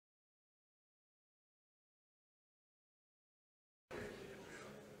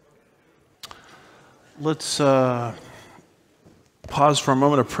Let's pause for a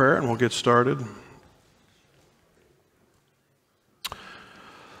moment of prayer and we'll get started.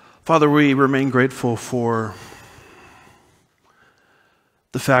 Father, we remain grateful for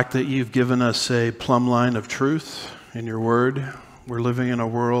the fact that you've given us a plumb line of truth in your word. We're living in a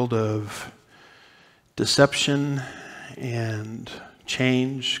world of deception and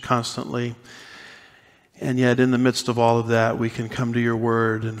change constantly. And yet in the midst of all of that, we can come to your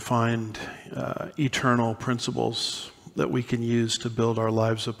word and find eternal principles that we can use to build our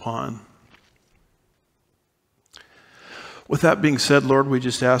lives upon. With that being said, Lord, we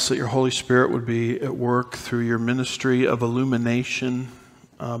just ask that your Holy Spirit would be at work through your ministry of illumination,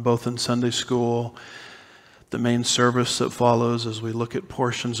 both in Sunday school, the main service that follows as we look at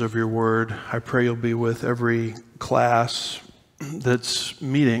portions of your word. I pray you'll be with every class that's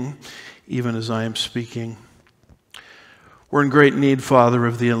meeting, even as I am speaking. We're in great need, Father,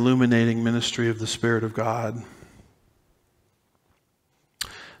 of the illuminating ministry of the Spirit of God.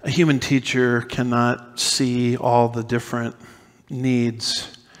 A human teacher cannot see all the different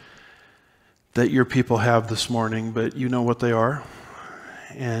needs that your people have this morning, but you know what they are,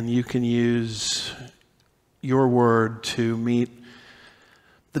 and you can use your word to meet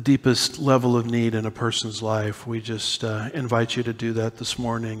the deepest level of need in a person's life. We just invite you to do that this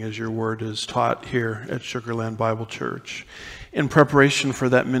morning as your word is taught here at Sugarland Bible Church. In preparation for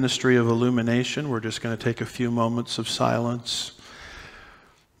that ministry of illumination, we're just going to take a few moments of silence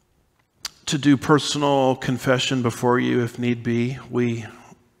to do personal confession before you if need be. We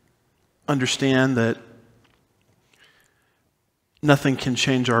understand that nothing can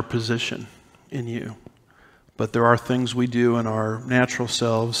change our position in you. But there are things we do in our natural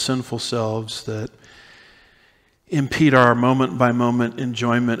selves, sinful selves, that impede our moment-by-moment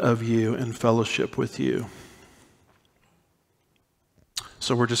enjoyment of you and fellowship with you.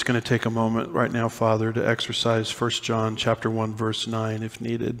 So we're just going to take a moment right now, Father, to exercise 1 John chapter 1, verse 9, if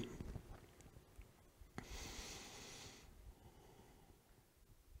needed.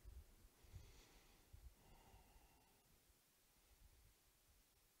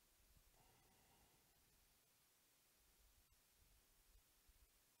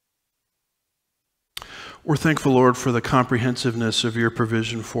 We're thankful, Lord, for the comprehensiveness of your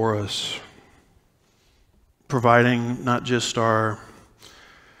provision for us, providing not just our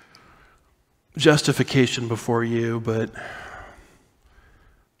justification before you, but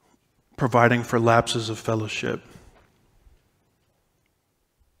providing for lapses of fellowship.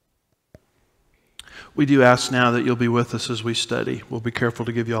 We do ask now that you'll be with us as we study. We'll be careful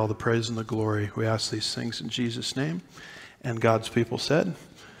to give you all the praise and the glory. We ask these things in Jesus' name. And God's people said,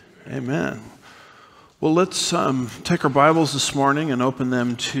 amen. Well, let's take our Bibles this morning and open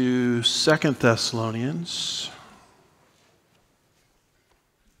them to 2 Thessalonians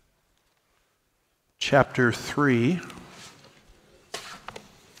chapter 3.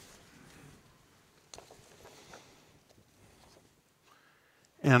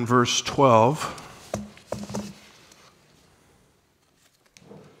 And verse 12.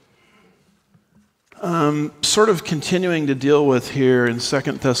 Sort of continuing to deal with here in 2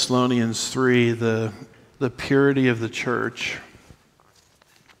 Thessalonians 3, the purity of the church.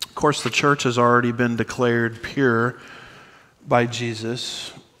 Of course, the church has already been declared pure by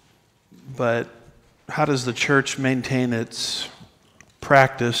Jesus, but how does the church maintain its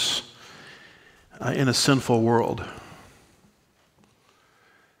practice in a sinful world?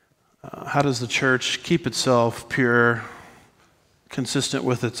 How does the church keep itself pure, consistent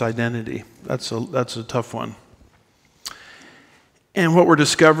with its identity? That's a tough one. And what we're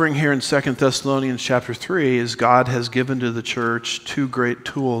discovering here in 2 Thessalonians chapter 3 is God has given to the church two great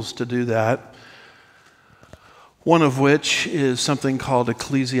tools to do that. One of which is something called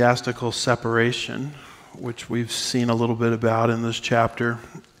ecclesiastical separation, which we've seen a little bit about in this chapter.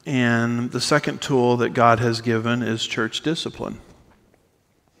 And the second tool that God has given is church discipline.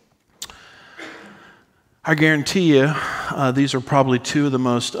 I guarantee you, these are probably two of the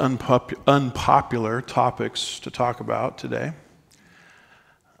most unpopular topics to talk about today.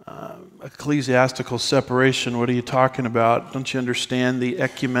 Ecclesiastical separation, what are you talking about? Don't you understand the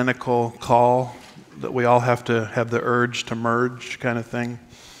ecumenical call that we all have to have the urge to merge kind of thing?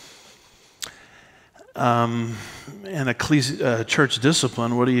 And church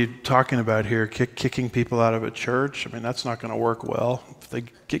discipline, what are you talking about here? Kicking people out of a church? I mean, that's not going to work well. If they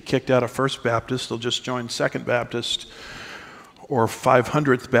get kicked out of First Baptist, they'll just join Second Baptist or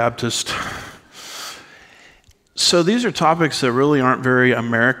 500th Baptist. So these are topics that really aren't very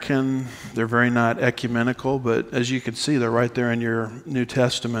American. They're very not ecumenical, but as you can see, they're right there in your New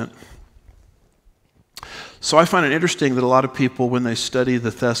Testament. So I find it interesting that a lot of people, when they study the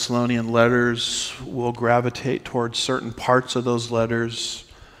Thessalonian letters, will gravitate towards certain parts of those letters.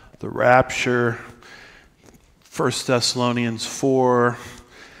 The rapture, 1 Thessalonians 4,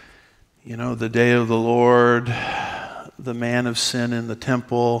 the day of the Lord, the man of sin in the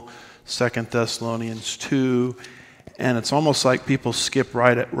temple, 2 Thessalonians 2. And it's almost like people skip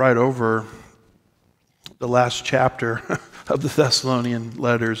right over the last chapter of the Thessalonian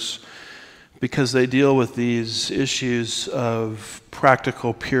letters because they deal with these issues of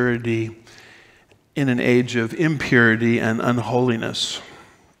practical purity in an age of impurity and unholiness.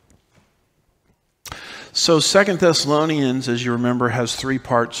 So 2 Thessalonians, as you remember, has 3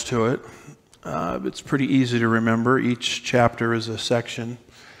 parts to it. It's pretty easy to remember. Each chapter is a section.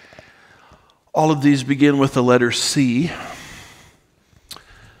 All of these begin with the letter C.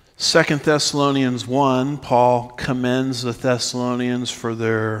 2 Thessalonians 1, Paul commends the Thessalonians for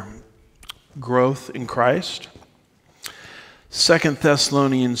their growth in Christ. 2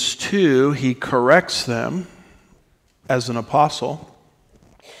 Thessalonians 2, he corrects them as an apostle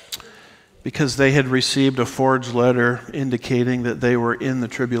because they had received a forged letter indicating that they were in the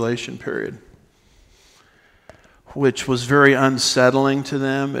tribulation period, which was very unsettling to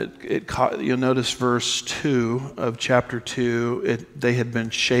them. You'll notice verse 2 of chapter 2, they had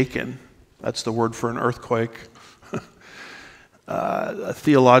been shaken. That's the word for an earthquake. A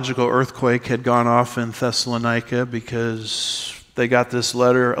theological earthquake had gone off in Thessalonica because they got this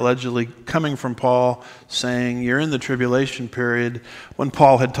letter allegedly coming from Paul saying, you're in the tribulation period, when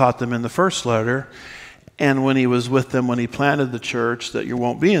Paul had taught them in the first letter, and when he was with them when he planted the church, that you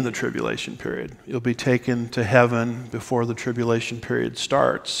won't be in the tribulation period. You'll be taken to heaven before the tribulation period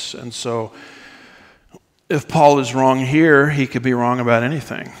starts. And so if Paul is wrong here, he could be wrong about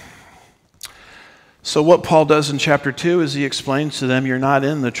anything. So what Paul does in chapter 2 is he explains to them, you're not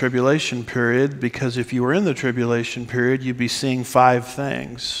in the tribulation period, because if you were in the tribulation period, you'd be seeing 5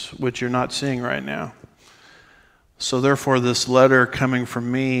 things, which you're not seeing right now. So therefore, this letter coming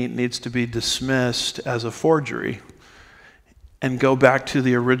from me needs to be dismissed as a forgery and go back to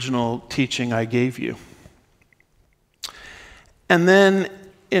the original teaching I gave you. And then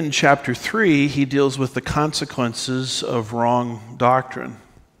in chapter 3, he deals with the consequences of wrong doctrine.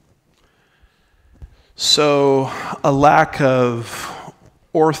 So a lack of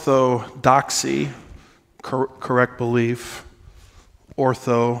orthodoxy, correct belief,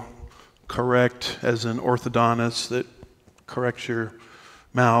 correct as an orthodontist that corrects your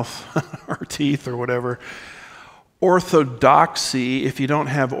mouth or teeth or whatever. Orthodoxy, if you don't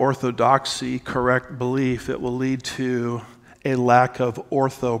have orthodoxy, correct belief, it will lead to a lack of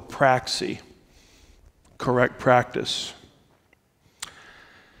orthopraxy, correct practice.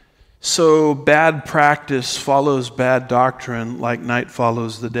 So bad practice follows bad doctrine like night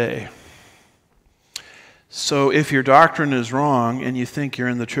follows the day. So if your doctrine is wrong and you think you're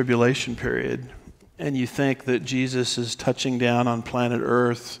in the tribulation period and you think that Jesus is touching down on planet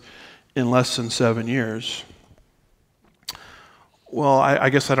Earth in less than 7 years, well, I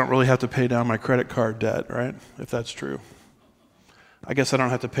guess I don't really have to pay down my credit card debt, right? If that's true. I guess I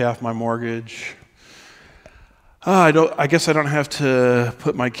don't have to pay off my mortgage. I guess I don't have to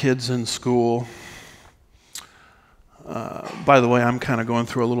put my kids in school. By the way, I'm kind of going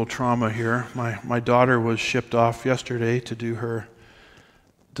through a little trauma here. My daughter was shipped off yesterday to do her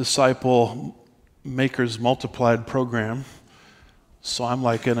Disciple Makers Multiplied program. So I'm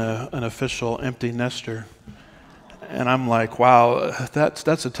like an official empty nester. And I'm like, wow,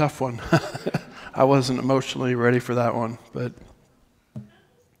 that's a tough one. I wasn't emotionally ready for that one, but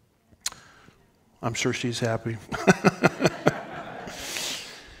I'm sure she's happy.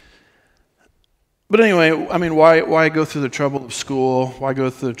 But anyway, I mean, why go through the trouble of school? Why go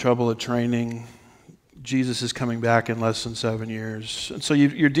through the trouble of training? Jesus is coming back in less than 7 years. And so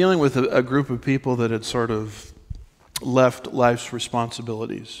you're dealing with a group of people that had sort of left life's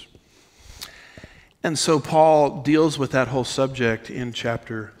responsibilities. And so Paul deals with that whole subject in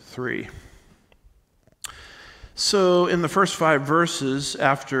chapter 3. So in the first 5 verses,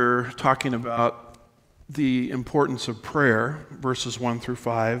 after talking about the importance of prayer, verses 1 through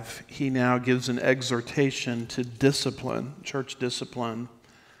 5, he now gives an exhortation to discipline, church discipline,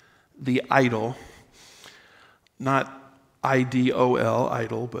 the idle, not I-D-O-L,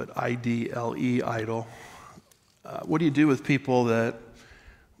 idle, but I-D-L-E, idle. What do you do with people that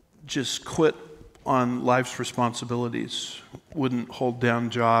just quit on life's responsibilities, wouldn't hold down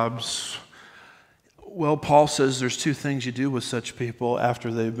jobs? Well, Paul says there's 2 things you do with such people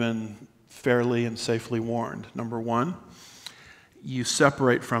after they've been fairly and safely warned. Number 1, you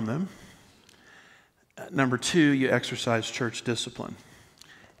separate from them. Number 2, you exercise church discipline.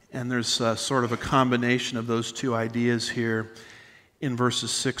 And there's sort of a combination of those two ideas here in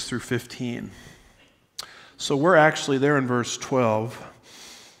verses 6 through 15. So we're actually there in verse 12.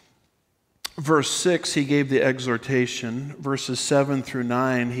 Verse 6, he gave the exhortation. Verses 7 through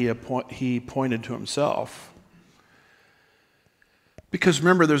 9, he pointed to himself. Because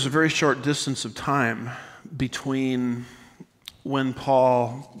remember, there's a very short distance of time between when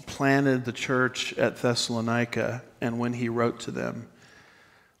Paul planted the church at Thessalonica and when he wrote to them.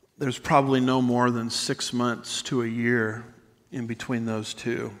 There's probably no more than 6 months to a year in between those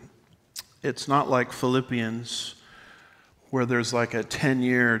two. It's not like Philippians, where there's like a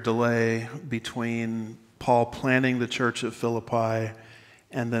 10-year delay between Paul planting the church at Philippi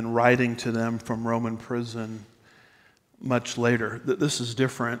and then writing to them from Roman prison much later. This is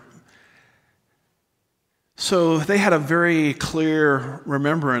different. So they had a very clear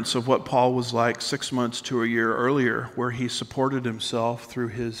remembrance of what Paul was like 6 months to a year earlier, where he supported himself through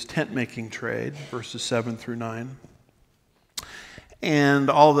his tent-making trade, verses 7 through 9. And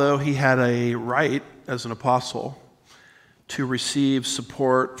although he had a right as an apostle to receive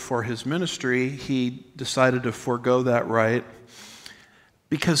support for his ministry, he decided to forego that right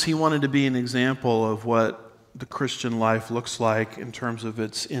because he wanted to be an example of what the Christian life looks like in terms of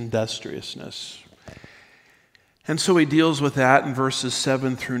its industriousness. And so he deals with that in verses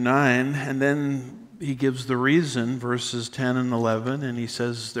 7 through 9, and then he gives the reason, verses 10 and 11, and he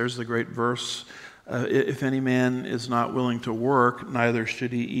says, there's the great verse, if any man is not willing to work, neither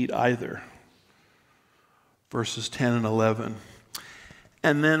should he eat either. Verses 10 and 11.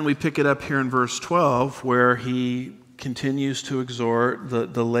 And then we pick it up here in verse 12, where he continues to exhort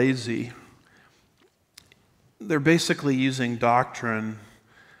the lazy. They're basically using doctrine,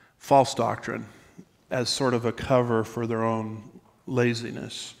 false doctrine, as sort of a cover for their own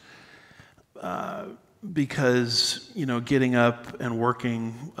laziness. Because, getting up and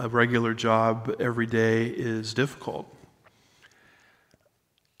working a regular job every day is difficult.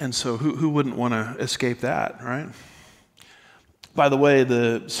 And so who wouldn't want to escape that, right? By the way,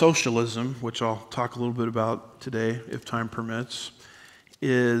 the socialism, which I'll talk a little bit about today, if time permits,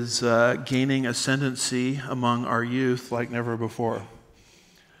 is gaining ascendancy among our youth like never before.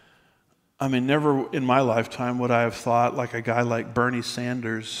 I mean, never in my lifetime would I have thought like a guy like Bernie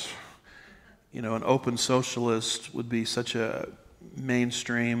Sanders, an open socialist, would be such a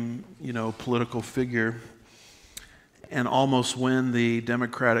mainstream, political figure and almost win the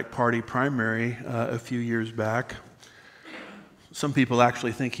Democratic Party primary a few years back. Some people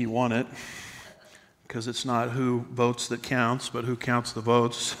actually think he won it because it's not who votes that counts, but who counts the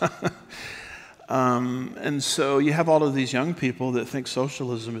votes. And so you have all of these young people that think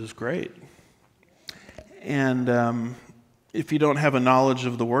socialism is great. And if you don't have a knowledge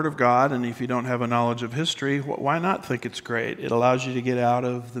of the Word of God and if you don't have a knowledge of history, why not think it's great? It allows you to get out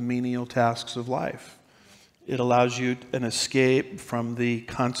of the menial tasks of life. It allows you an escape from the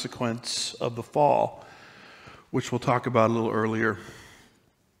consequence of the fall, which we'll talk about a little earlier.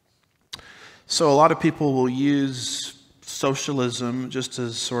 So a lot of people will use socialism just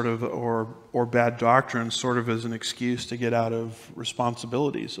as sort of, or bad doctrine, sort of as an excuse to get out of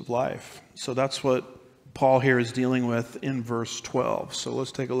responsibilities of life. So that's what Paul here is dealing with in verse 12. So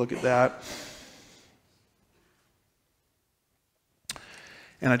let's take a look at that.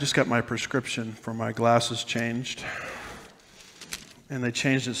 And I just got my prescription for my glasses changed. And they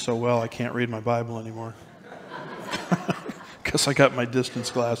changed it so well I can't read my Bible anymore. Because I got my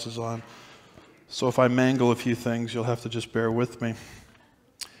distance glasses on. So if I mangle a few things, you'll have to just bear with me.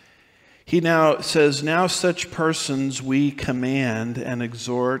 He now says, now such persons we command and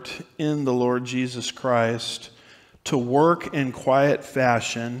exhort in the Lord Jesus Christ to work in quiet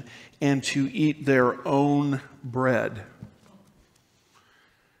fashion and to eat their own bread.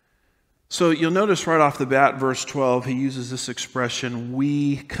 So you'll notice right off the bat, verse 12, he uses this expression,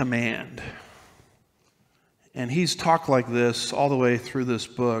 we command. And he's talked like this all the way through this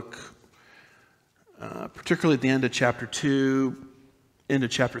book, particularly at the end of chapter 2, into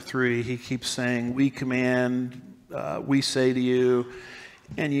chapter 3, he keeps saying, we command, we say to you.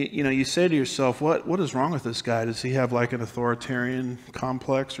 And you say to yourself, what is wrong with this guy? Does he have like an authoritarian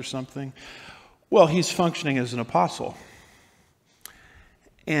complex or something? Well, he's functioning as an apostle.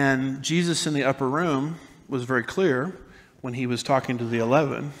 And Jesus in the upper room was very clear when he was talking to the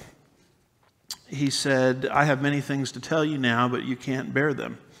 11. He said, I have many things to tell you now, but you can't bear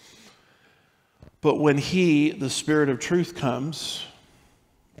them. But when he, the Spirit of truth, comes,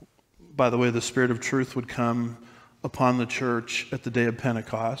 by the way, the Spirit of truth would come upon the church at the day of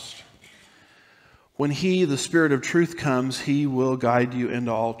Pentecost. When he, the Spirit of truth, comes, he will guide you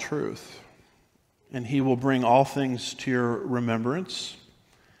into all truth. And he will bring all things to your remembrance.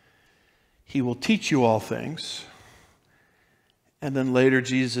 He will teach you all things. And then later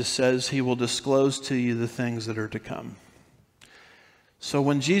Jesus says he will disclose to you the things that are to come. So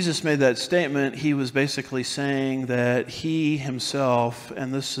when Jesus made that statement, he was basically saying that he himself,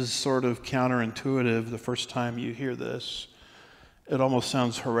 and this is sort of counterintuitive the first time you hear this, it almost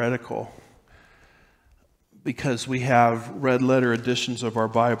sounds heretical, because we have red letter editions of our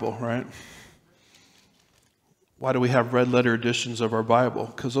Bible, right? Why do we have red letter editions of our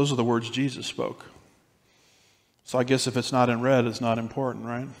Bible? Because those are the words Jesus spoke. So I guess if it's not in red, it's not important,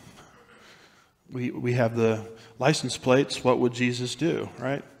 right? We have the license plates. What would Jesus do,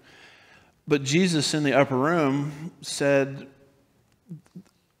 right? But Jesus in the upper room said,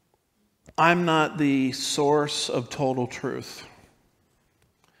 I'm not the source of total truth.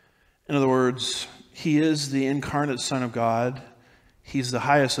 In other words, he is the incarnate Son of God. He's the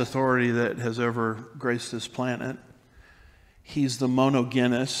highest authority that has ever graced this planet. He's the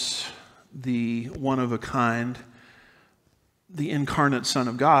monogenes, the one of a kind, the incarnate Son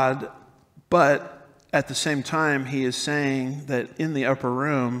of God. But at the same time, he is saying that in the upper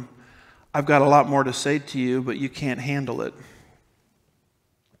room, I've got a lot more to say to you, but you can't handle it.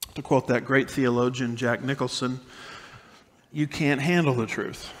 To quote that great theologian, Jack Nicholson, you can't handle the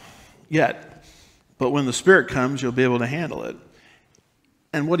truth yet. But when the Spirit comes, you'll be able to handle it.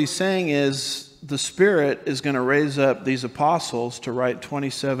 And what he's saying is the Spirit is going to raise up these apostles to write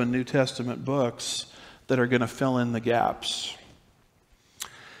 27 New Testament books that are going to fill in the gaps.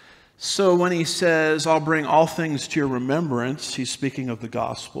 So when he says, I'll bring all things to your remembrance, he's speaking of the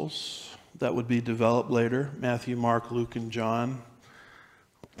Gospels. That would be developed later, Matthew, Mark, Luke, and John.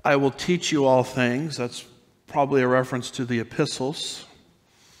 I will teach you all things. That's probably a reference to the epistles.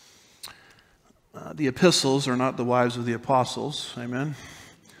 The epistles are not the wives of the apostles. Amen.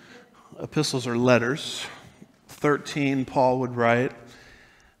 Epistles are letters. 13 Paul would write.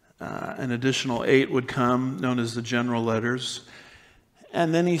 An additional 8 would come, known as the general letters.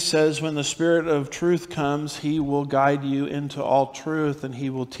 And then he says, when the Spirit of truth comes, he will guide you into all truth, and he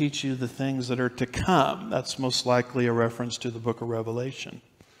will teach you the things that are to come. That's most likely a reference to the book of Revelation.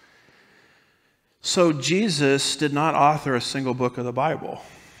 So Jesus did not author a single book of the Bible.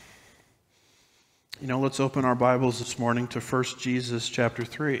 You know, let's open our Bibles this morning to 1 Jesus chapter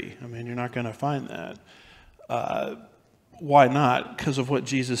 3. I mean, you're not going to find that. Why not? Because of what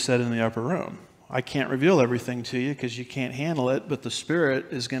Jesus said in the upper room. I can't reveal everything to you because you can't handle it, but the Spirit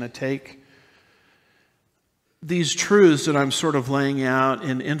is going to take these truths that I'm sort of laying out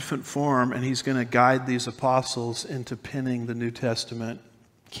in infant form, and he's going to guide these apostles into penning the New Testament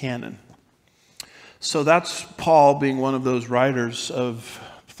canon. So that's Paul, being one of those writers of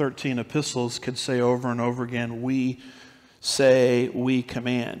 13 epistles, could say over and over again, we say, we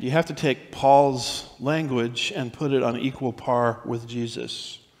command. You have to take Paul's language and put it on equal par with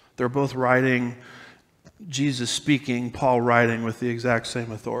Jesus. They're both writing, Jesus speaking, Paul writing with the exact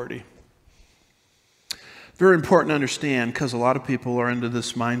same authority. Very important to understand, because a lot of people are into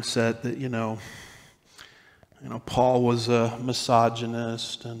this mindset that, you know, Paul was a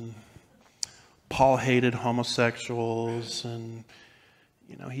misogynist, and Paul hated homosexuals, and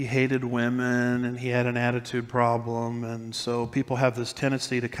he hated women, and he had an attitude problem. And so people have this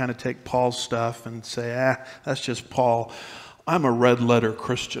tendency to kind of take Paul's stuff and say, that's just Paul. I'm a red letter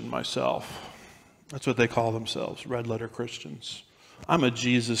Christian myself. That's what they call themselves, red letter Christians. I'm a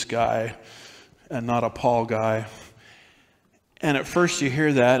Jesus guy and not a Paul guy. And at first you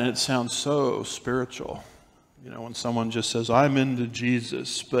hear that and it sounds so spiritual. When someone just says, I'm into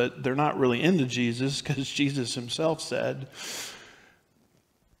Jesus, but they're not really into Jesus, because Jesus himself said,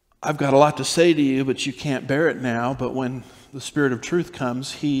 I've got a lot to say to you, but you can't bear it now. But when the Spirit of truth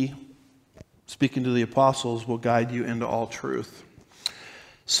comes, he, speaking to the apostles, will guide you into all truth.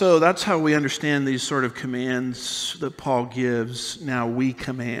 So that's how we understand these sort of commands that Paul gives. Now we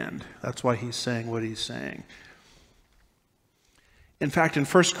command. That's why he's saying what he's saying. In fact, in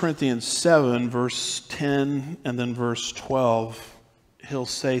 1 Corinthians 7, verse 10 and then verse 12, he'll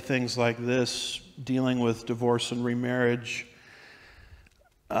say things like this, dealing with divorce and remarriage.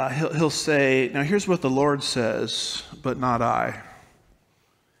 He'll say, now here's what the Lord says, but not I.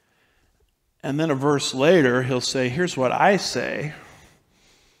 And then a verse later, he'll say, here's what I say,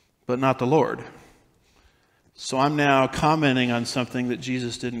 but not the Lord. So I'm now commenting on something that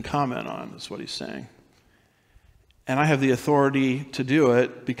Jesus didn't comment on, is what he's saying. And I have the authority to do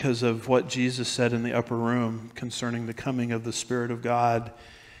it because of what Jesus said in the upper room concerning the coming of the Spirit of God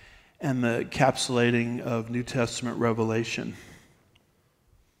and the encapsulating of New Testament revelation.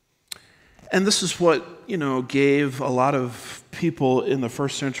 And this is what, gave a lot of people in the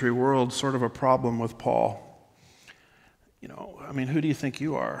first century world sort of a problem with Paul. Who do you think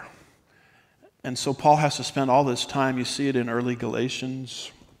you are? And so Paul has to spend all this time. You see it in early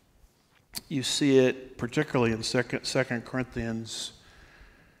Galatians. You see it particularly in 2 Corinthians,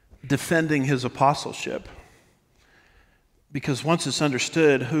 defending his apostleship. Because once it's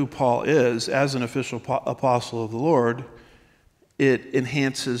understood who Paul is as an official apostle of the Lord, it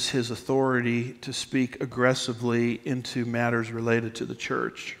enhances his authority to speak aggressively into matters related to the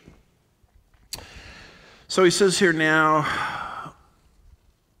church. So he says here now,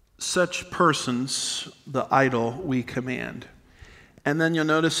 such persons, the idle, we command. And then you'll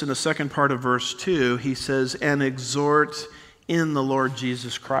notice in the second part of verse 2, he says, and exhort in the Lord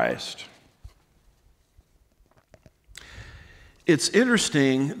Jesus Christ. It's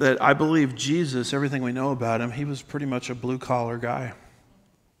interesting that I believe Jesus, everything we know about him, he was pretty much a blue-collar guy.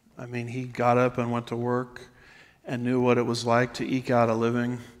 I mean, he got up and went to work and knew what it was like to eke out a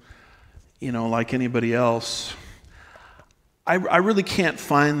living, like anybody else. I really can't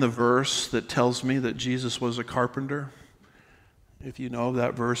find the verse that tells me that Jesus was a carpenter. If you know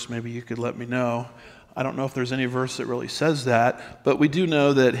that verse, maybe you could let me know. I don't know if there's any verse that really says that, but we do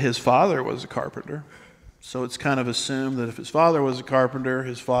know that his father was a carpenter. So it's kind of assumed that if his father was a carpenter,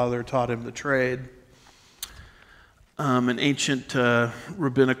 his father taught him the trade. An ancient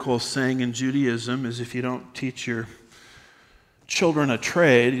rabbinical saying in Judaism is if you don't teach your children a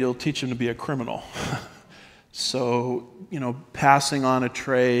trade, you'll teach them to be a criminal. So, passing on a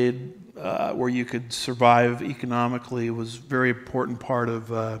trade where you could survive economically was a very important part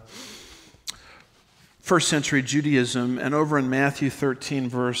of first century Judaism. And over in Matthew 13,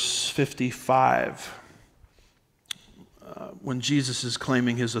 verse 55, when Jesus is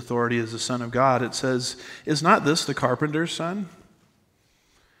claiming his authority as the Son of God, it says, is not this the carpenter's son?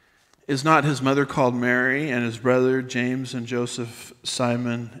 Is not his mother called Mary, and his brother James and Joseph,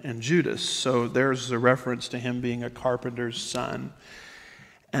 Simon and Judas? So there's a reference to him being a carpenter's son.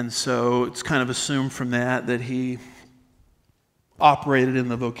 And so it's kind of assumed from that he operated in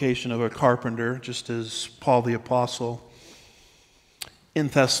the vocation of a carpenter, just as Paul the Apostle in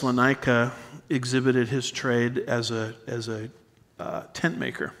Thessalonica exhibited his trade as a tent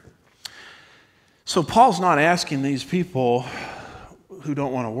maker. So Paul's not asking these people who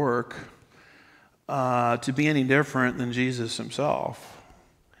don't want to work to be any different than Jesus himself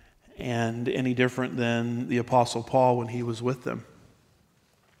and any different than the Apostle Paul when he was with them.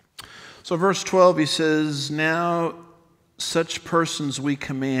 So verse 12, he says, now such persons we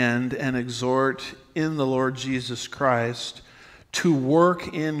command and exhort in the Lord Jesus Christ to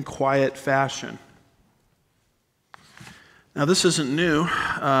work in quiet fashion. Now this isn't new.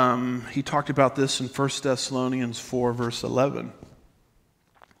 He talked about this in 1 Thessalonians 4, verse 11.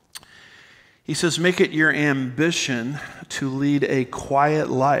 He says, make it your ambition to lead a quiet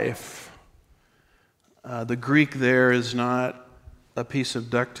life. The Greek there is not a piece of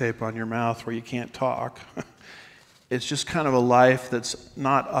duct tape on your mouth where you can't talk. It's just kind of a life that's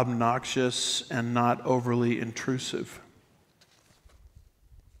not obnoxious and not overly intrusive.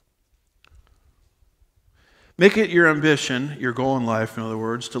 Make it your ambition, your goal in life, in other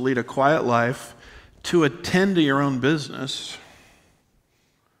words, to lead a quiet life, to attend to your own business,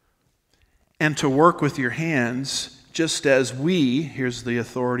 and to work with your hands just as we, here's the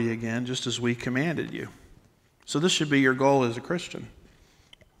authority again, just as we commanded you. So this should be your goal as a Christian.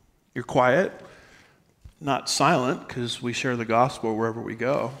 You're quiet, not silent, because we share the gospel wherever we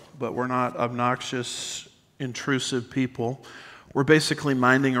go, but we're not obnoxious, intrusive people. We're basically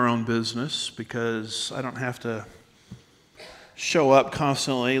minding our own business because I don't have to show up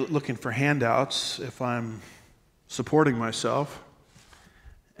constantly looking for handouts if I'm supporting myself.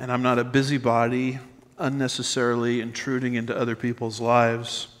 And I'm not a busybody, unnecessarily intruding into other people's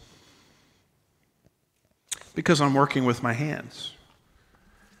lives because I'm working with my hands.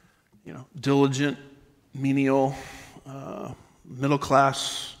 Diligent, menial, middle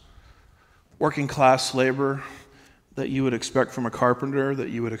class, working class labor that you would expect from a carpenter, that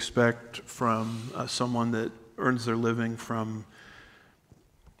you would expect from someone that earns their living from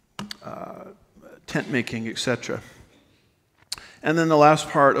tent making, etc. And then the last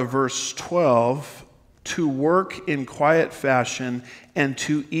part of verse 12, to work in quiet fashion and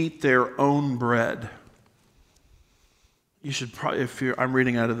to eat their own bread. You should probably, I'm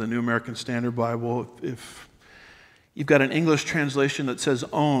reading out of the New American Standard Bible, if you've got an English translation that says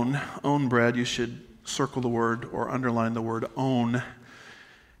own bread, you should circle the word or underline the word own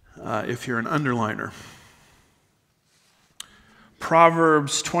if you're an underliner.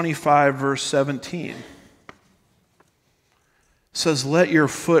 Proverbs 25, verse 17 says, let your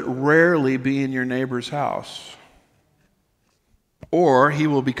foot rarely be in your neighbor's house, or he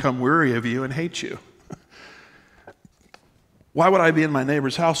will become weary of you and hate you. Why would I be in my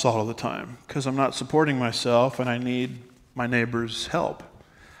neighbor's house all of the time? Because I'm not supporting myself and I need my neighbor's help.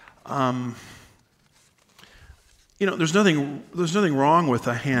 There's nothing wrong with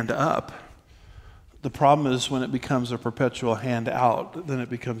a hand up. The problem is when it becomes a perpetual hand out, then it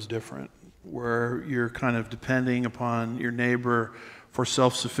becomes different, where you're kind of depending upon your neighbor for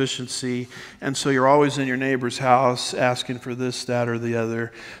self-sufficiency, and so you're always in your neighbor's house asking for this, that, or the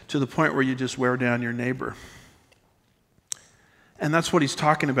other, to the point where you just wear down your neighbor. And that's what he's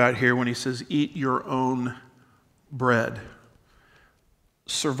talking about here when he says, eat your own bread.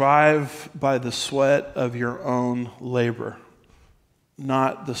 Survive by the sweat of your own labor,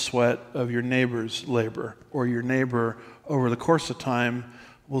 not the sweat of your neighbor's labor, or your neighbor over the course of time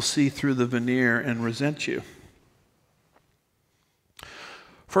will see through the veneer and resent you.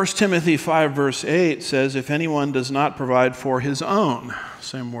 1 Timothy 5 verse 8 says, if anyone does not provide for his own,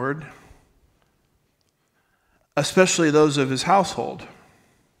 same word, especially those of his household,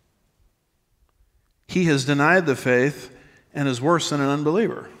 he has denied the faith and is worse than an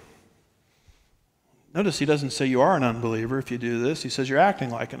unbeliever. Notice he doesn't say you are an unbeliever if you do this. He says you're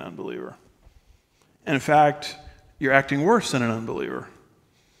acting like an unbeliever. And in fact, you're acting worse than an unbeliever.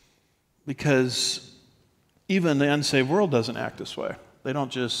 Because even the unsaved world doesn't act this way. They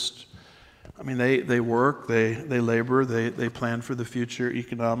don't just, they work, they labor, they plan for the future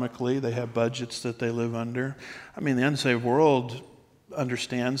economically, they have budgets that they live under. The unsaved world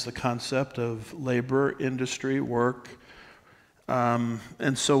understands the concept of labor, industry, work.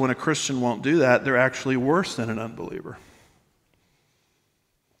 And so when a Christian won't do that, they're actually worse than an unbeliever.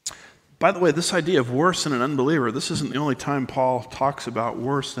 By the way, this idea of worse than an unbeliever, this isn't the only time Paul talks about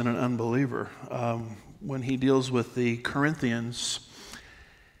worse than an unbeliever. When he deals with the Corinthians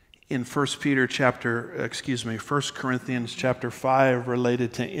in 1 Corinthians chapter 5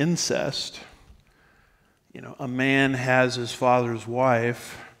 related to incest, a man has his father's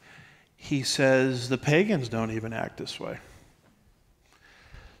wife, he says the pagans don't even act this way.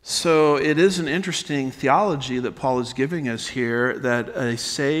 So it is an interesting theology that Paul is giving us here, that a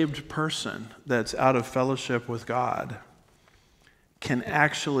saved person that's out of fellowship with God can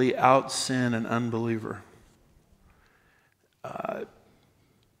actually out-sin an unbeliever,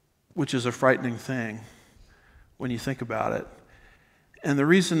 which is a frightening thing when you think about it. And the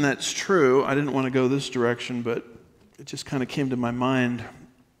reason that's true, I didn't want to go this direction, but it just kind of came to my mind.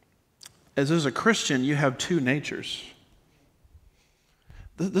 As a Christian, you have two natures.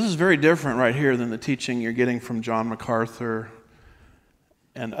 This is very different right here than the teaching you're getting from John MacArthur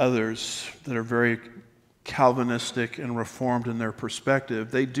and others that are very Calvinistic and Reformed in their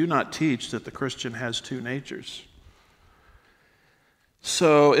perspective. They do not teach that the Christian has two natures.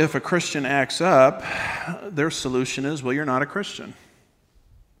 So if a Christian acts up, their solution is, well, you're not a Christian.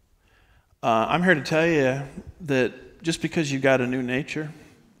 I'm here to tell you that just because you got a new nature,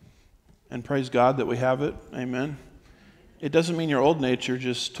 and praise God that we have it, amen, it doesn't mean your old nature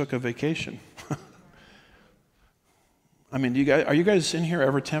just took a vacation. Are you guys in here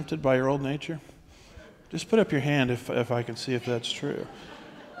ever tempted by your old nature? Just put up your hand if I can see if that's true.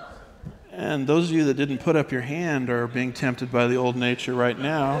 And those of you that didn't put up your hand are being tempted by the old nature right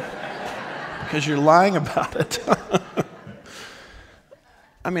now because you're lying about it.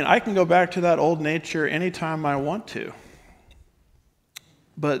 I can go back to that old nature anytime I want to.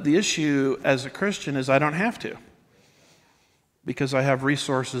 But the issue as a Christian is I don't have to, because I have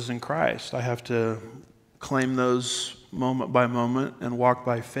resources in Christ. I have to claim those moment by moment and walk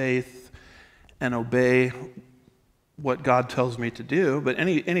by faith and obey what God tells me to do. But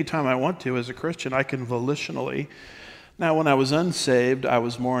any time I want to as a Christian, I can volitionally. Now, when I was unsaved, I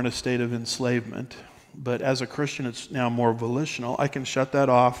was more in a state of enslavement. But as a Christian, it's now more volitional. I can shut that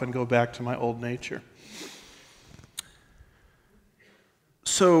off and go back to my old nature.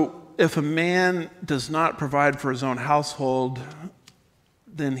 So if a man does not provide for his own household,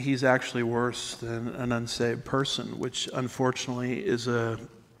 then he's actually worse than an unsaved person, which unfortunately is a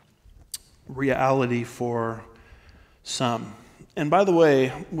reality for some. And by the way,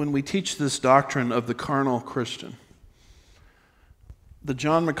 when we teach this doctrine of the carnal Christian, the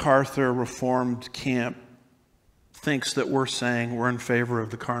John MacArthur Reformed camp thinks that we're saying we're in favor of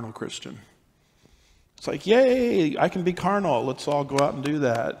the carnal Christian. It's like, yay, I can be carnal. Let's all go out and do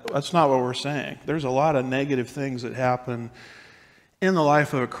that. That's not what we're saying. There's a lot of negative things that happen in the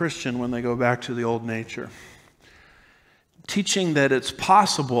life of a Christian when they go back to the old nature. Teaching that it's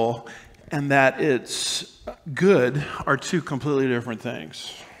possible and that it's good are two completely different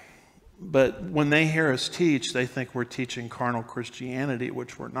things. But when they hear us teach, they think we're teaching carnal Christianity,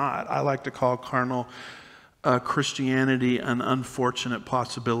 which we're not. I like to call carnal Christianity an unfortunate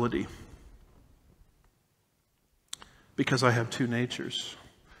possibility. because I have two natures.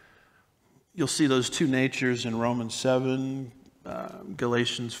 You'll see those two natures in Romans 7,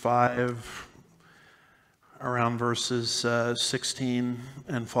 Galatians 5, around verses 16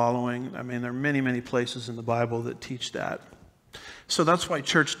 and following. I mean, there are many, many places in the Bible that teach that. So that's why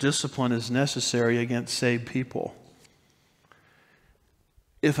church discipline is necessary against saved people.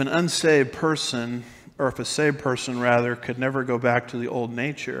 If an unsaved person, or if a saved person rather, could never go back to the old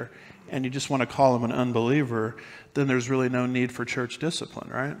nature, and you just want to call them an unbeliever, then there's really no need for church discipline,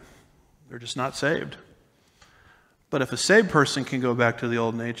 right? They're just not saved. But if a saved person can go back to the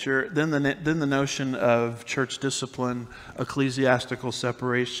old nature, then the notion of church discipline, ecclesiastical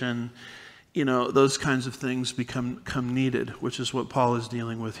separation, those kinds of things become needed, which is what Paul is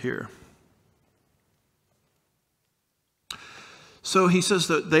dealing with here. So he says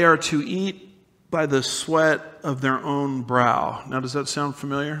that they are to eat by the sweat of their own brow. Now, does that sound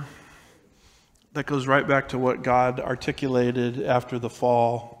familiar? That goes right back to what God articulated after the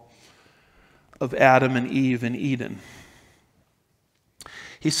fall of Adam and Eve in Eden.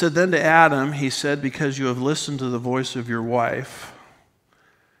 He said then to Adam, he said, because you have listened to the voice of your wife.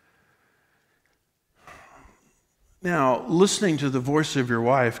 Now, listening to the voice of your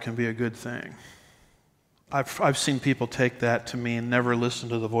wife can be a good thing. I've seen people take that to mean never listen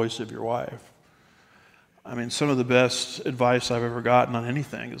to the voice of your wife. I mean, some of the best advice I've ever gotten on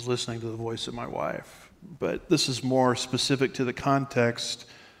anything is listening to the voice of my wife. But this is more specific to the context.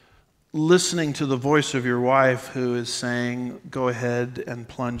 Listening to the voice of your wife who is saying, go ahead and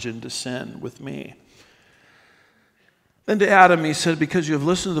plunge into sin with me. Then to Adam he said, because you have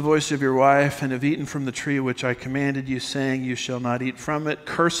listened to the voice of your wife and have eaten from the tree which I commanded you, saying, you shall not eat from it,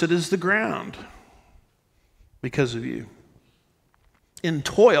 cursed is the ground because of you. In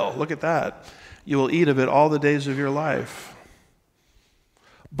toil, look at that, you will eat of it all the days of your life.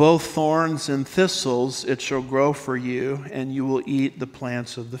 Both thorns and thistles it shall grow for you, and you will eat the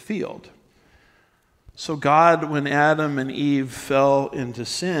plants of the field. So God, when Adam and Eve fell into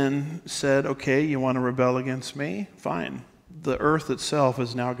sin, said, okay, you want to rebel against me? Fine. The earth itself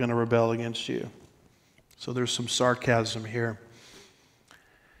is now going to rebel against you. So there's some sarcasm here.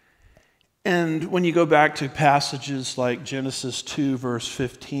 And when you go back to passages like Genesis 2, verse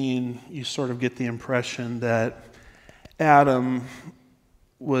 15, you sort of get the impression that Adam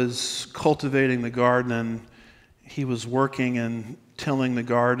was cultivating the garden and he was working and tilling the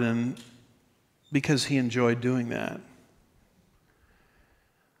garden because he enjoyed doing that.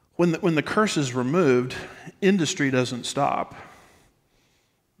 When the curse is removed, industry doesn't stop,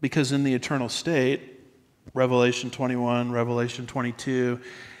 because in the eternal state, Revelation 21, Revelation 22,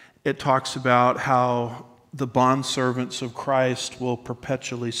 it talks about how the bondservants of Christ will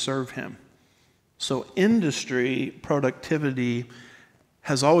perpetually serve him. So industry, productivity,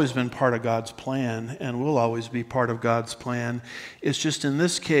 has always been part of God's plan and will always be part of God's plan. It's just in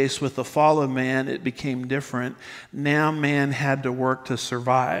this case, with the fall of man, it became different. Now man had to work to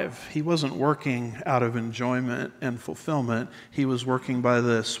survive. He wasn't working out of enjoyment and fulfillment. He was working by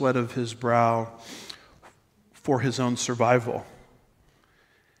the sweat of his brow for his own survival.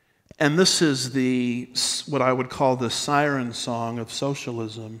 And this is what I would call the siren song of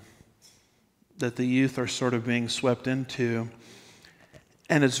socialism that the youth are sort of being swept into.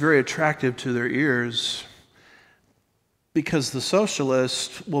 And it's very attractive to their ears because the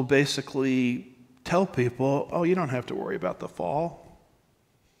socialist will basically tell people, oh, you don't have to worry about the fall.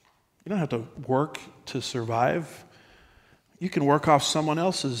 You don't have to work to survive. You can work off someone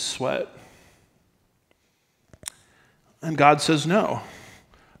else's sweat. And God says, no.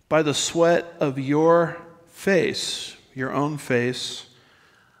 By the sweat of your face, your own face,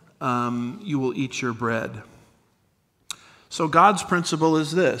 you will eat your bread. So God's principle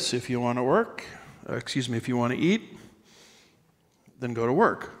is this: if you want to work, if you want to eat, then go to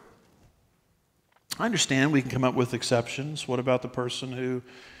work. I understand we can come up with exceptions. What about the person who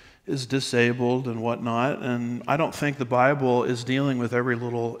is disabled and whatnot? And I don't think the Bible is dealing with every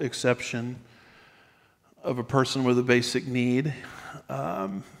little exception of a person with a basic need.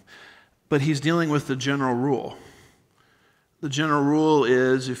 But he's dealing with the general rule. The general rule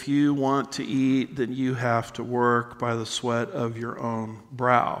is if you want to eat, then you have to work by the sweat of your own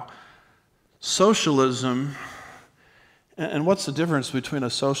brow. Socialism, and what's the difference between a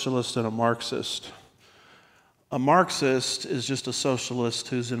socialist and a Marxist? A Marxist is just a socialist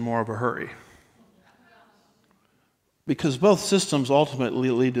who's in more of a hurry. Because both systems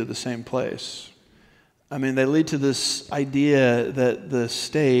ultimately lead to the same place. I mean, they lead to this idea that the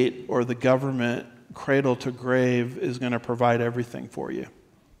state or the government, cradle to grave, is going to provide everything for you.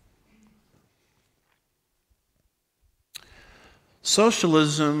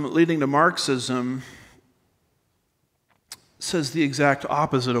 Socialism leading to Marxism says the exact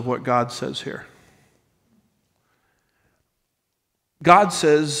opposite of what God says here. God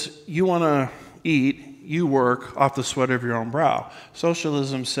says, you want to eat, you work off the sweat of your own brow.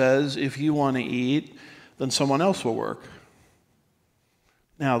 Socialism says, if you want to eat, then someone else will work.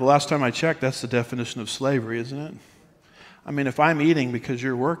 Now, the last time I checked, that's the definition of slavery, isn't it? I mean, if I'm eating because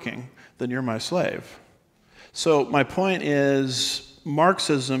you're working, then you're my slave. So my point is,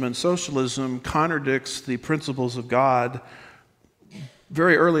 Marxism and socialism contradicts the principles of God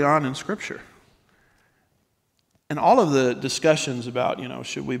very early on in Scripture. And all of the discussions about,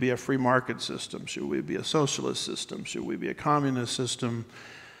 should we be a free market system? Should we be a socialist system? Should we be a communist system?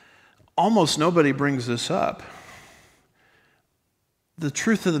 Almost nobody brings this up. The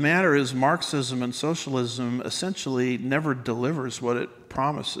truth of the matter is Marxism and socialism essentially never delivers what it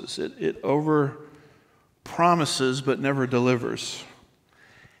promises. It over-promises but never delivers.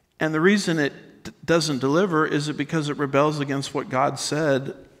 And the reason it doesn't deliver is because it rebels against what God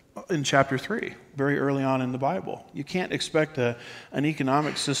said in chapter 3, very early on in the Bible. You can't expect an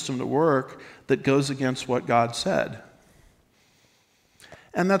economic system to work that goes against what God said.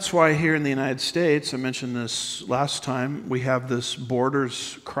 And that's why here in the United States, I mentioned this last time, we have this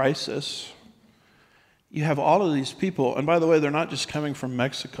borders crisis. You have all of these people, and by the way, they're not just coming from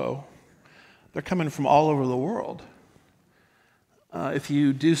Mexico. They're coming from all over the world. If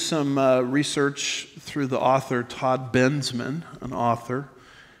you do some research through the author Todd Bensman, an author,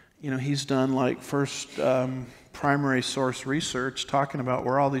 he's done first primary source research talking about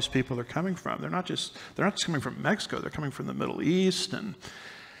where all these people are coming from. They're not just coming from Mexico. They're coming from the Middle East and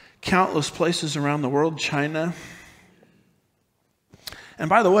countless places around the world, China. And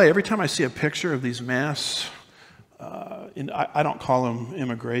by the way, every time I see a picture of these mass, I don't call them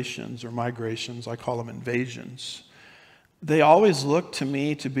immigrations or migrations. I call them invasions. They always look to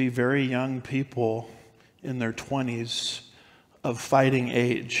me to be very young people in their 20s of fighting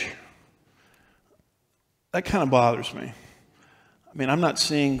age. That kind of bothers me. I mean, I'm not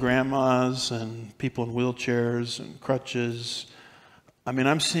seeing grandmas and people in wheelchairs and crutches. I mean,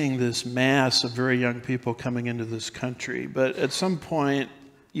 I'm seeing this mass of very young people coming into this country. But at some point,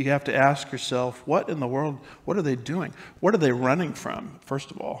 you have to ask yourself, what in the world, what are they doing? What are they running from,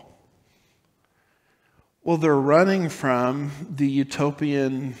 first of all? Well, they're running from the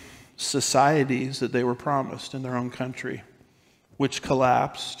utopian societies that they were promised in their own country, which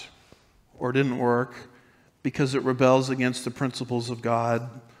collapsed or didn't work because it rebels against the principles of God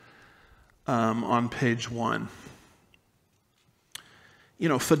on page 1.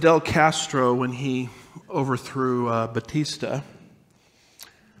 Fidel Castro, when he overthrew Batista,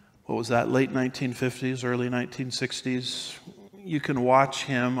 what was that, late 1950s, early 1960s? You can watch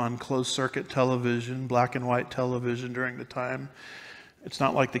him on closed-circuit television, black and white television during the time. It's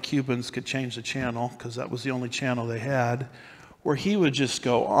not like the Cubans could change the channel, because that was the only channel they had, where he would just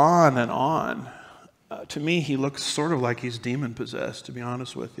go on and on. To me, he looks sort of like he's demon-possessed, to be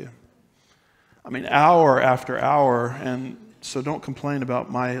honest with you. I mean, hour after hour, and so don't complain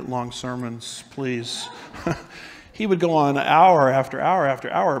about my long sermons, please. He would go on hour after hour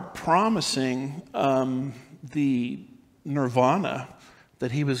after hour promising the nirvana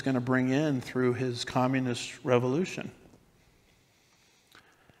that he was going to bring in through his communist revolution.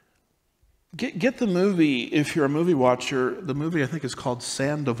 Get the movie, if you're a movie watcher, the movie I think is called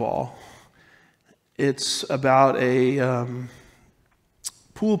Sandoval. It's about a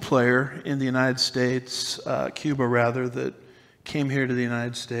pool player in the United States, Cuba rather, that came here to the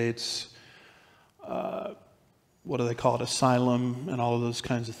United States. What do they call it? Asylum and all of those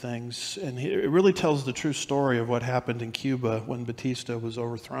kinds of things. And it really tells the true story of what happened in Cuba when Batista was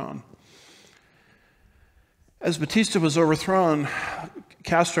overthrown. As Batista was overthrown,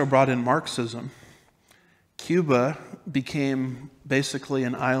 Castro brought in Marxism. Cuba became basically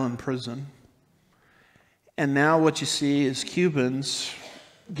an island prison. And now what you see is Cubans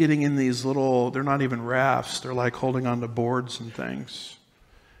getting in these little, they're not even rafts, they're like holding onto boards and things,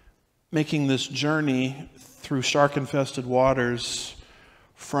 making this journey through shark-infested waters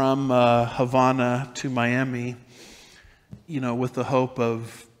from Havana to Miami, with the hope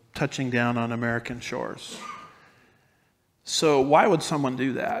of touching down on American shores. So why would someone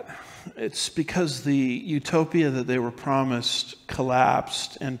do that? It's because the utopia that they were promised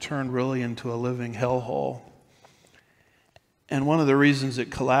collapsed and turned really into a living hellhole. And one of the reasons it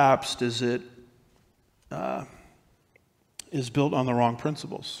collapsed is it is built on the wrong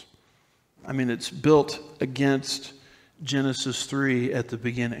principles. I mean, it's built against Genesis 3 at the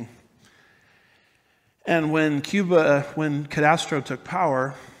beginning. And when Castro took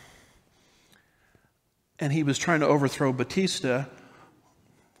power, and he was trying to overthrow Batista,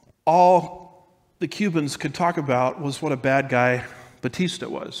 all the Cubans could talk about was what a bad guy Batista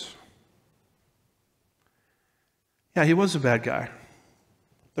was. Yeah, he was a bad guy.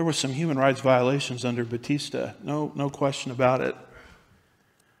 There were some human rights violations under Batista, no question about it.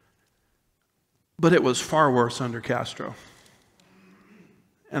 But it was far worse under Castro.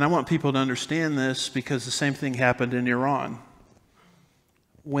 And I want people to understand this because the same thing happened in Iran.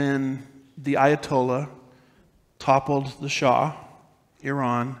 When the Ayatollah toppled the Shah,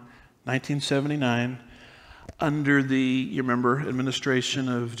 Iran, 1979, under the, you remember, administration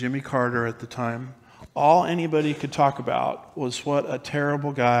of Jimmy Carter at the time, all anybody could talk about was what a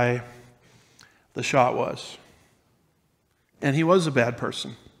terrible guy the Shah was. And he was a bad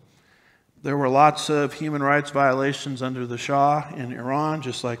person. There were lots of human rights violations under the Shah in Iran,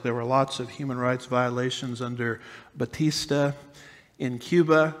 just like there were lots of human rights violations under Batista in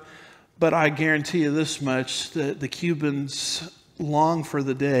Cuba. But I guarantee you this much, that the Cubans long for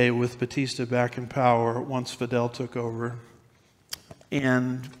the day with Batista back in power once Fidel took over.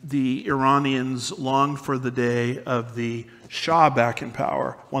 And the Iranians longed for the day of the Shah back in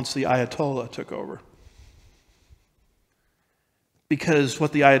power once the Ayatollah took over. Because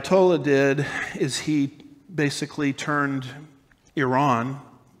what the Ayatollah did is he basically turned Iran,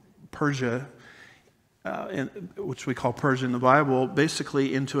 Persia, which we call Persia in the Bible,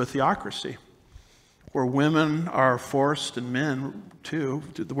 basically into a theocracy, where women are forced, and men too,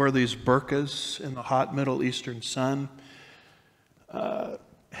 to wear these burqas in the hot Middle Eastern sun,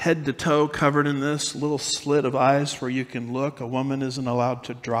 head to toe covered in this little slit of eyes where you can look. A woman isn't allowed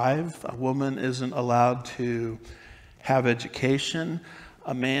to drive. A woman isn't allowed to have education.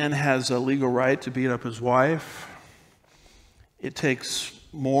 A man has a legal right to beat up his wife. It takes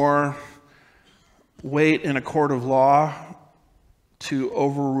more weight in a court of law to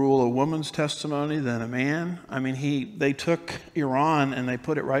overrule a woman's testimony than a man. I mean, they took Iran and they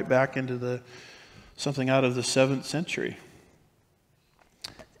put it right back into something out of the 7th century.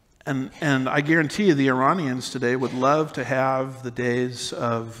 And I guarantee you the Iranians today would love to have the days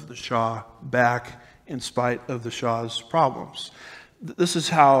of the Shah back in spite of the Shah's problems. This is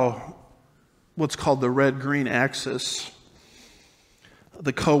how what's called the red-green axis,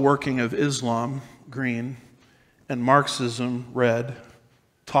 the co-working of Islam, green, and Marxism, red,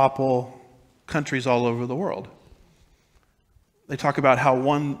 topple countries all over the world. They talk about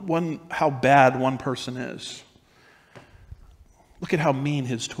how bad one person is. Look at how mean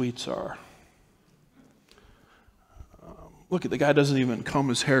his tweets are. Look at the guy doesn't even comb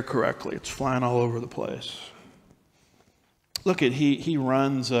his hair correctly. It's flying all over the place. Look at he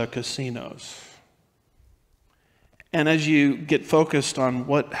runs casinos. And as you get focused on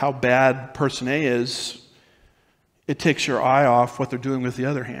how bad person A is, it takes your eye off what they're doing with the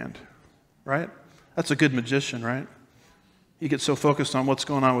other hand, right? That's a good magician, right? You get so focused on what's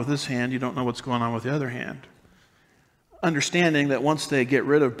going on with this hand, you don't know what's going on with the other hand. Understanding that once they get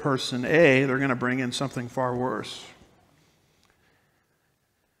rid of person A, they're going to bring in something far worse.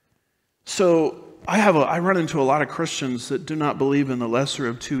 So I run into a lot of Christians that do not believe in the lesser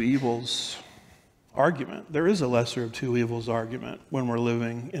of two evils argument. There is a lesser of two evils argument when we're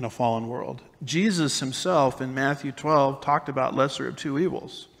living in a fallen world. Jesus himself in Matthew 12 talked about lesser of two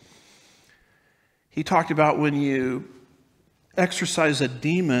evils. He talked about when you exorcise a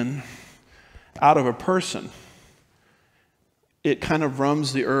demon out of a person, it kind of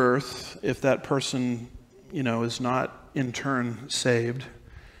roams the earth if that person, is not in turn saved.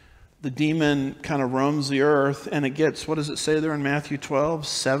 The demon kind of roams the earth and it gets, what does it say there in Matthew 12?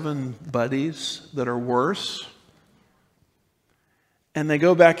 7 buddies that are worse. And they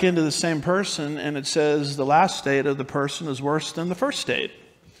go back into the same person and it says the last state of the person is worse than the first state.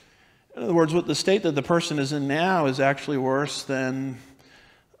 In other words, what the state that the person is in now is actually worse than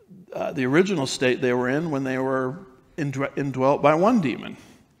the original state they were in when they were indwelt by one demon.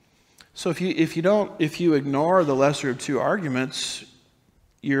 So if you ignore the lesser of two arguments,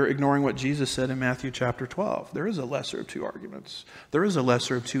 you're ignoring what Jesus said in Matthew chapter 12. There is a lesser of two arguments. There is a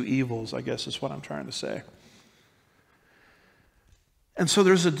lesser of two evils, I guess is what I'm trying to say. And so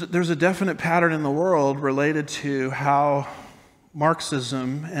there's a definite pattern in the world related to how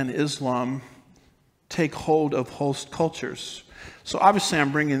Marxism and Islam take hold of host cultures. So obviously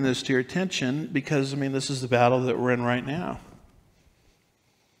I'm bringing this to your attention because, this is the battle that we're in right now.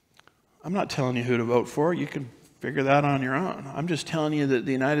 I'm not telling you who to vote for. You can figure that on your own. I'm just telling you that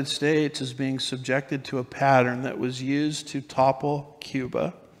the United States is being subjected to a pattern that was used to topple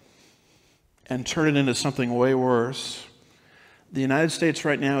Cuba and turn it into something way worse. The United States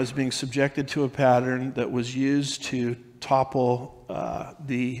right now is being subjected to a pattern that was used to topple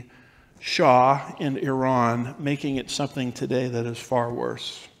the Shah in Iran, making it something today that is far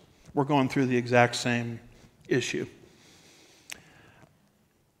worse. We're going through the exact same issue.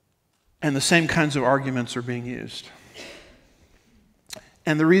 And the same kinds of arguments are being used.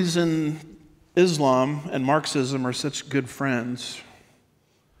 And the reason Islam and Marxism are such good friends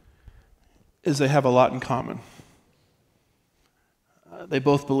is they have a lot in common. They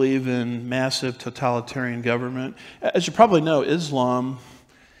both believe in massive totalitarian government. As you probably know, Islam,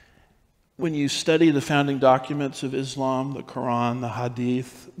 when you study the founding documents of Islam, the Quran, the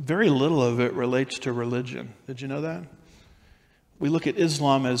Hadith, very little of it relates to religion. Did you know that? We look at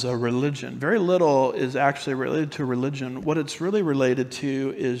Islam as a religion. Very little is actually related to religion. What it's really related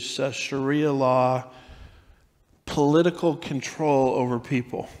to is Sharia law, political control over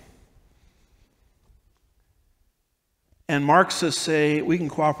people. And Marxists say we can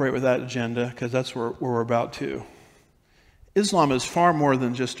cooperate with that agenda because that's where we're about to. Islam is far more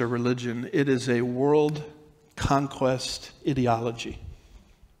than just a religion. It is a world conquest ideology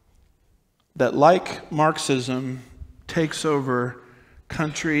that, like Marxism, takes over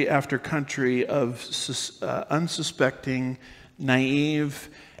country after country of unsuspecting, naive,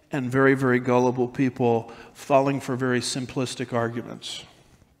 and very, very gullible people falling for very simplistic arguments.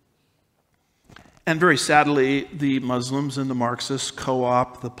 And very sadly, the Muslims and the Marxists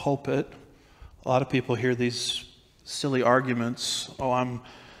co-opt the pulpit. A lot of people hear these silly arguments. Oh,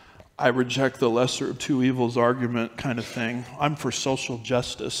 I reject the lesser of two evils argument kind of thing. I'm for social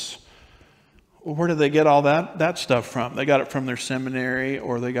justice. Well, where do they get all that stuff from? They got it from their seminary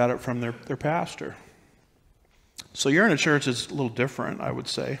or they got it from their pastor. So you're in a church that's a little different, I would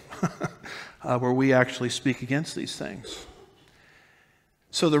say, where we actually speak against these things.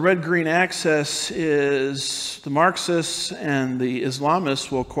 So the red-green axis is the Marxists and the Islamists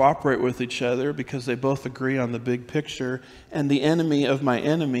will cooperate with each other because they both agree on the big picture. And the enemy of my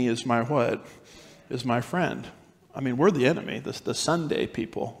enemy is my what? Is my friend. I mean, we're the enemy, the Sunday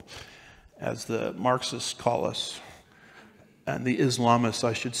people, as the Marxists call us, and the Islamists,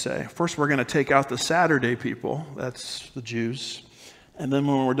 I should say. First, we're going to take out the Saturday people. That's the Jews. And then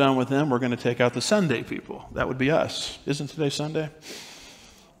when we're done with them, we're going to take out the Sunday people. That would be us. Isn't today Sunday?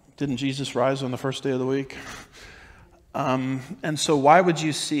 Didn't Jesus rise on the first day of the week? And so why would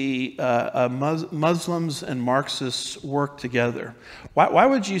you see Muslims and Marxists work together? Why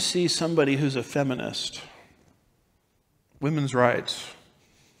would you see somebody who's a feminist, women's rights,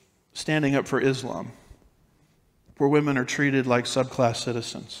 standing up for Islam, where women are treated like subclass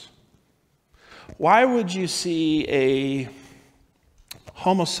citizens? Why would you see a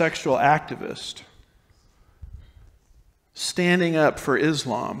homosexual activist standing up for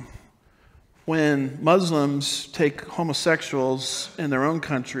Islam when Muslims take homosexuals in their own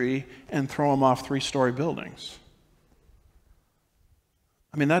country and throw them off 3-story buildings?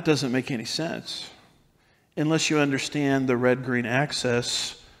 I mean, that doesn't make any sense unless you understand the red-green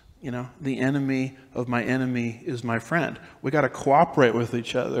axis. You know, the enemy of my enemy is my friend. We got to cooperate with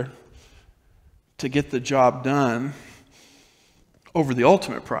each other to get the job done over the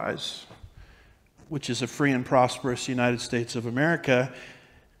ultimate prize, which is a free and prosperous United States of America.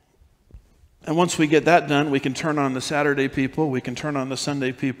 And once we get that done, we can turn on the Saturday people, we can turn on the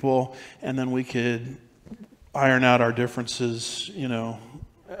Sunday people, and then we could iron out our differences, you know,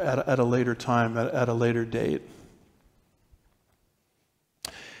 at a later time, at a later date.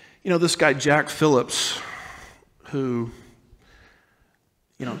 You know, this guy, Jack Phillips, who,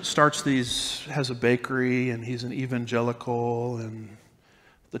 you know, has a bakery, and he's an evangelical, and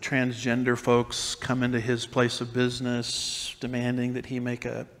the transgender folks come into his place of business demanding that he make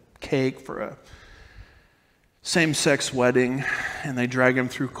a cake for a same-sex wedding, and they drag him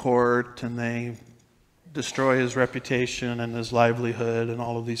through court, and they destroy his reputation and his livelihood and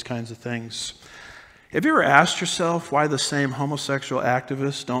all of these kinds of things. Have you ever asked yourself why the same homosexual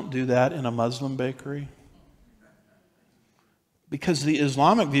activists don't do that in a Muslim bakery? Because the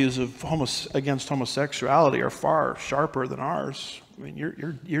Islamic views of against homosexuality are far sharper than ours. I mean,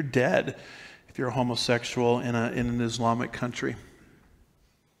 you're dead if you're a homosexual in an Islamic country.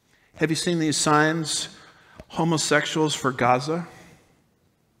 Have you seen these signs? Homosexuals for Gaza.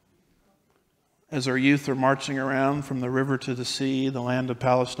 As our youth are marching around from the river to the sea, the land of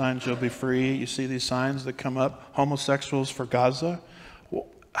Palestine shall be free. You see these signs that come up, homosexuals for Gaza. Well,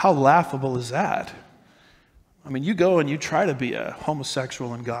 how laughable is that? I mean, you go and you try to be a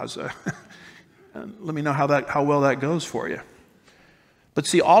homosexual in Gaza. And let me know how well that goes for you. But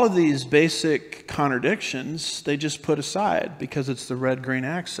see, all of these basic contradictions, they just put aside because it's the red-green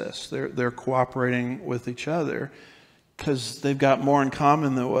axis. They're cooperating with each other because they've got more in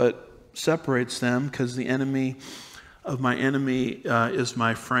common than what separates them, because the enemy of my enemy is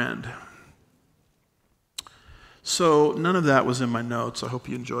my friend. So none of that was in my notes. I hope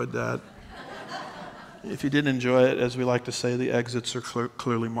you enjoyed that. If you didn't enjoy it, as we like to say, the exits are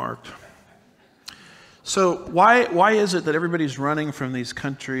clearly marked. So why is it that everybody's running from these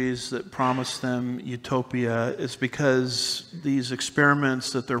countries that promise them utopia? It's because these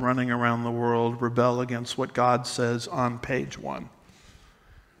experiments that they're running around the world rebel against what God says on page 1.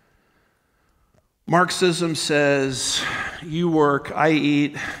 Marxism says, you work, I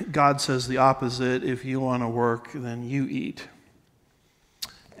eat. God says the opposite. If you want to work, then you eat.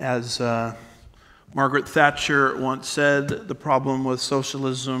 As Margaret Thatcher once said, the problem with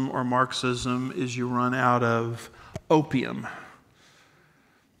socialism or Marxism is you run out of opium,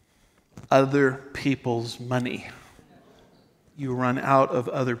 other people's money. You run out of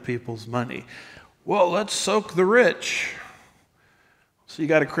other people's money. Well, let's soak the rich. So you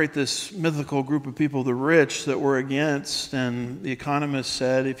got to create this mythical group of people, the rich, that we're against. And the economist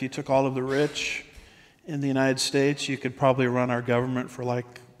said if you took all of the rich in the United States, you could probably run our government for like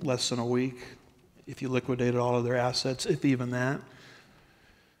less than a week if you liquidated all of their assets, if even that.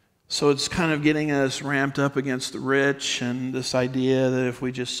 So it's kind of getting us ramped up against the rich, and this idea that if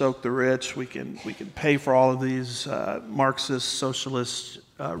we just soak the rich, we can pay for all of these Marxist, socialist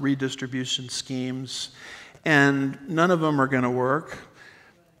redistribution schemes, and none of them are going to work.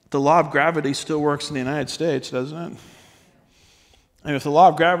 The law of gravity still works in the United States, doesn't it? And if the law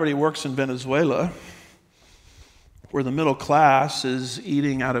of gravity works in Venezuela, where the middle class is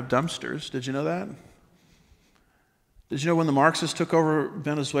eating out of dumpsters, did you know that? Did you know when the Marxists took over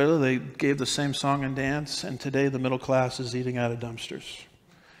Venezuela, they gave the same song and dance, and today the middle class is eating out of dumpsters?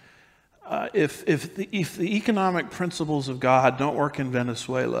 If the economic principles of God don't work in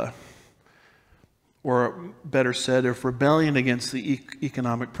Venezuela, or better said, if rebellion against the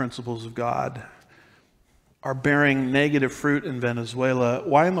economic principles of God are bearing negative fruit in Venezuela,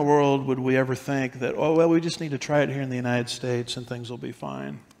 why in the world would we ever think that, oh, well, we just need to try it here in the United States and things will be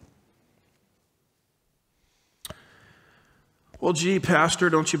fine? Well, gee, Pastor,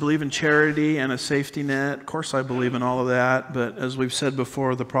 don't you believe in charity and a safety net? Of course I believe in all of that, but as we've said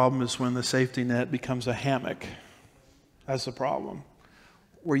before, the problem is when the safety net becomes a hammock. That's the problem.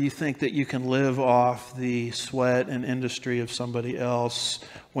 Where you think that you can live off the sweat and industry of somebody else,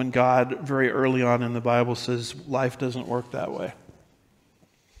 when God very early on in the Bible says life doesn't work that way.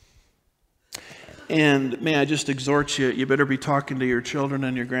 And may I just exhort you, you better be talking to your children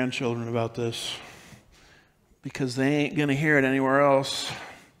and your grandchildren about this, because they ain't going to hear it anywhere else.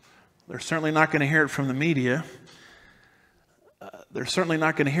 They're certainly not going to hear it from the media. They're certainly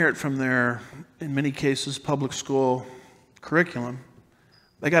not going to hear it from their, in many cases, public school curriculum.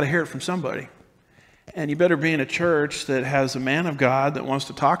 They got to hear it from somebody. And you better be in a church that has a man of God that wants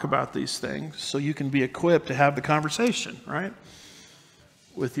to talk about these things so you can be equipped to have the conversation, right?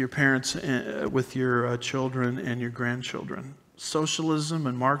 With your parents, with your children and your grandchildren. Socialism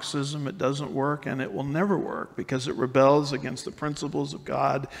and Marxism, it doesn't work and it will never work because it rebels against the principles of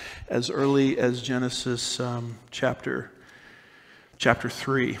God as early as Genesis chapter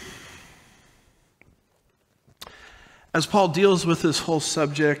 3. As Paul deals with this whole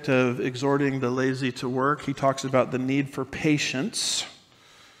subject of exhorting the lazy to work, he talks about the need for patience.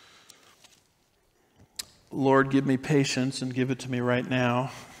 Lord, give me patience and give it to me right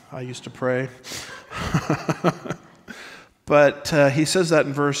now. I used to pray. But he says that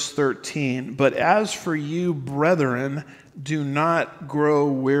in verse 13. But as for you, brethren, do not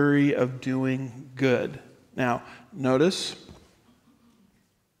grow weary of doing good. Now, notice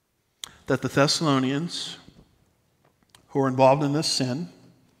that the Thessalonians, who are involved in this sin,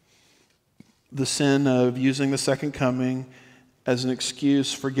 the sin of using the second coming as an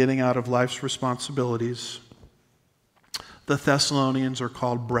excuse for getting out of life's responsibilities, the Thessalonians are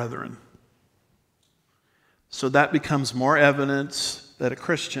called brethren. So that becomes more evidence that a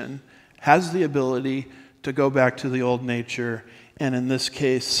Christian has the ability to go back to the old nature and, in this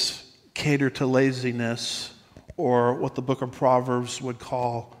case, cater to laziness, or what the book of Proverbs would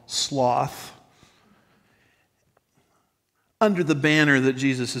call sloth, under the banner that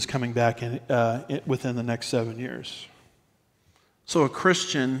Jesus is coming back in, within the next 7 years. So a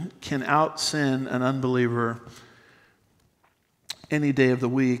Christian can out-sin an unbeliever any day of the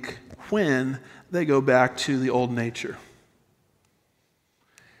week when they go back to the old nature.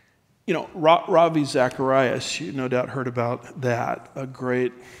 You know, Ravi Zacharias, you no doubt heard about that, a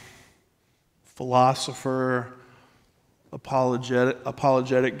great philosopher,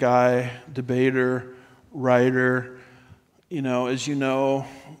 apologetic guy, debater, writer. You know, as you know,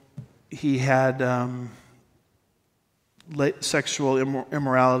 he had sexual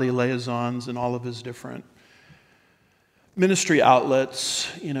immorality liaisons in all of his different ministry outlets,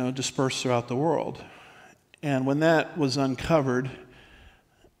 you know, dispersed throughout the world. And when that was uncovered,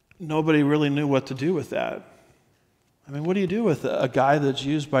 nobody really knew what to do with that. I mean, what do you do with a guy that's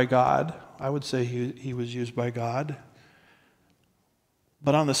used by God? I would say he was used by God.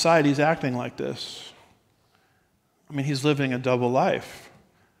 But on the side, he's acting like this. I mean, he's living a double life.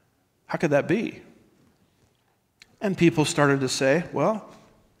 How could that be? And people started to say, well,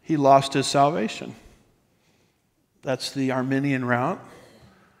 he lost his salvation. That's the Arminian route.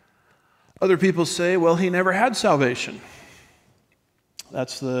 Other people say, well, he never had salvation.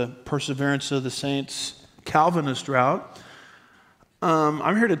 That's the Perseverance of the Saints Calvinist route.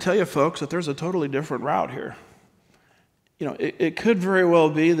 I'm here to tell you, folks, that there's a totally different route here. You know, it could very well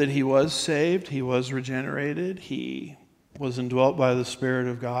be that he was saved, he was regenerated, he was indwelt by the Spirit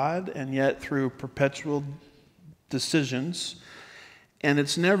of God, and yet through perpetual decisions, and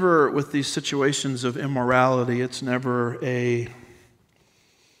it's never, with these situations of immorality, it's never a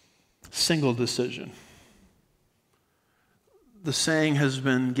single decision. The saying has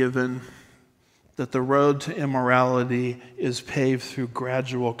been given that the road to immorality is paved through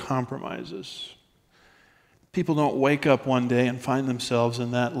gradual compromises. People don't wake up one day and find themselves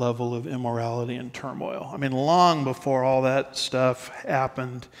in that level of immorality and turmoil. I mean, long before all that stuff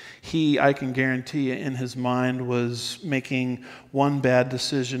happened, I can guarantee you, in his mind was making one bad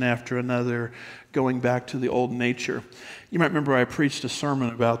decision after another, going back to the old nature. You might remember I preached a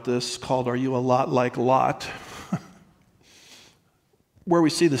sermon about this called, "Are You a Lot Like Lot?" where we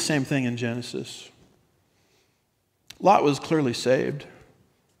see the same thing in Genesis. Lot was clearly saved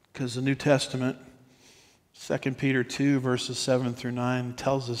because the New Testament, 2 Peter 2, verses 7 through 9,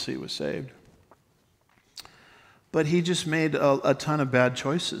 tells us he was saved. But he just made a ton of bad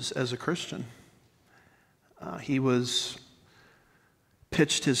choices as a Christian. He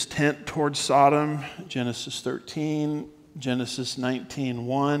pitched his tent towards Sodom, Genesis 13. Genesis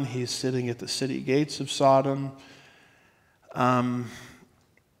 19:1, he's sitting at the city gates of Sodom.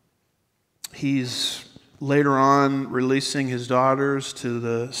 He's later on releasing his daughters to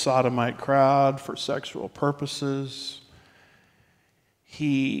the sodomite crowd for sexual purposes.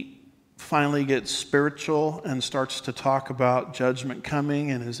 He finally gets spiritual and starts to talk about judgment coming,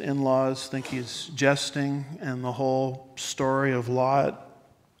 and his in-laws think he's jesting, and the whole story of Lot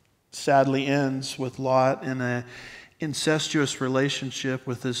sadly ends with Lot in an incestuous relationship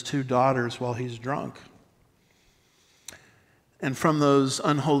with his two daughters while he's drunk. And from those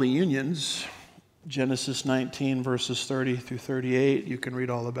unholy unions, Genesis 19, verses 30 through 38, you can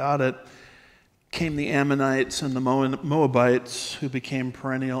read all about it, came the Ammonites and the Moabites, who became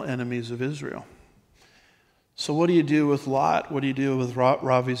perennial enemies of Israel. So what do you do with Lot? What do you do with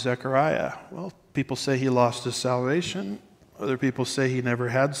Ravi Zechariah? Well, people say he lost his salvation. Other people say he never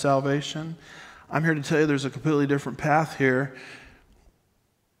had salvation. I'm here to tell you there's a completely different path here.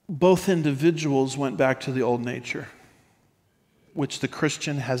 Both individuals went back to the old nature, which the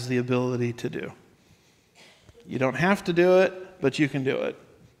Christian has the ability to do. You don't have to do it, but you can do it.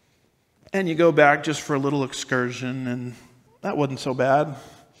 And you go back just for a little excursion, and that wasn't so bad.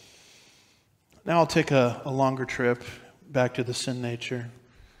 Now I'll take a longer trip back to the sin nature,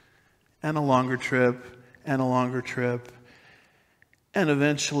 and a longer trip, and a longer trip. And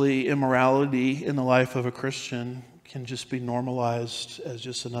eventually immorality in the life of a Christian can just be normalized as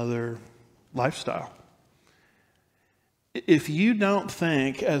just another lifestyle. If you don't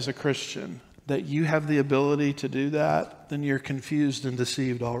think as a Christian that you have the ability to do that, then you're confused and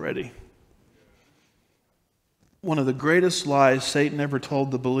deceived already. One of the greatest lies Satan ever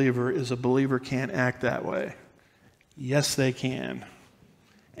told the believer is a believer can't act that way. Yes, they can.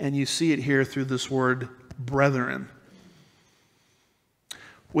 And you see it here through this word, brethren,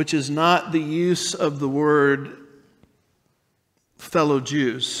 which is not the use of the word fellow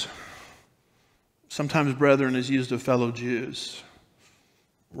Jews. Sometimes brethren is used of fellow Jews.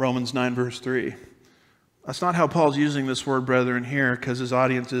 Romans 9, verse 3. That's not how Paul's using this word brethren here, because his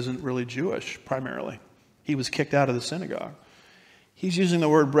audience isn't really Jewish, primarily. He was kicked out of the synagogue. He's using the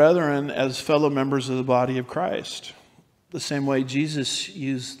word brethren as fellow members of the body of Christ. The same way Jesus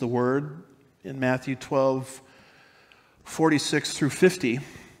used the word in Matthew 12, 46 through 50,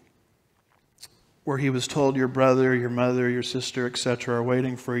 where he was told, your brother, your mother, your sister, etc. are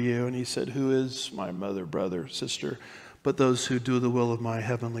waiting for you. And he said, who is my mother, brother, sister, but those who do the will of my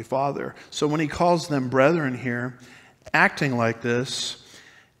heavenly Father. So when he calls them brethren here, acting like this,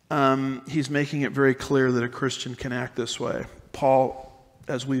 he's making it very clear that a Christian can act this way. Paul,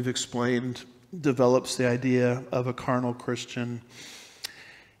 as we've explained, develops the idea of a carnal Christian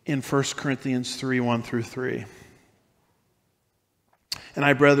in 1 Corinthians 3, 1 through 3. And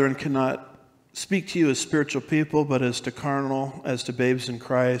I, brethren, cannot speak to you as spiritual people, but as to carnal, as to babes in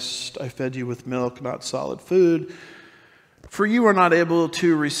Christ. I fed you with milk, not solid food. For you are not able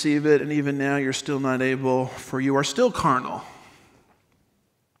to receive it, and even now you're still not able, for you are still carnal.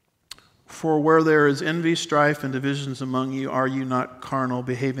 For where there is envy, strife, and divisions among you, are you not carnal,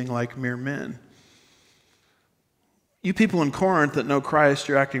 behaving like mere men? You people in Corinth that know Christ,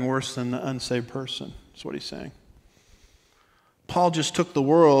 you're acting worse than the unsaved person. That's what he's saying. Paul just took the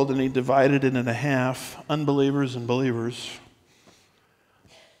world and he divided it into half, unbelievers and believers.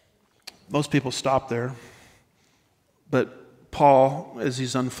 Most people stop there. But Paul, as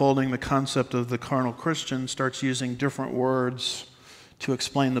he's unfolding the concept of the carnal Christian, starts using different words to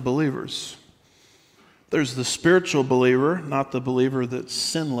explain the believers. There's the spiritual believer, not the believer that's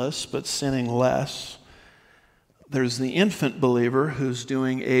sinless, but sinning less. There's the infant believer who's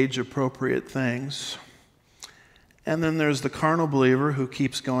doing age-appropriate things. And then there's the carnal believer who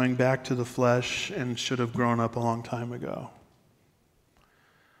keeps going back to the flesh and should have grown up a long time ago.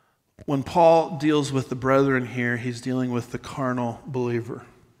 When Paul deals with the brethren here, he's dealing with the carnal believer,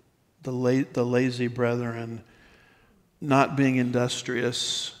 the lazy brethren, not being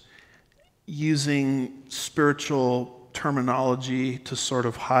industrious, using spiritual terminology to sort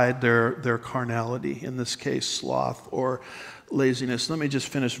of hide their carnality, in this case, sloth or laziness. Let me just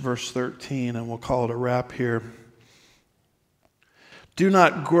finish verse 13 and we'll call it a wrap here. Do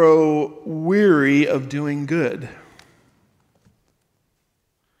not grow weary of doing good.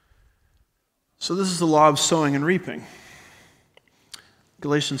 So this is the law of sowing and reaping.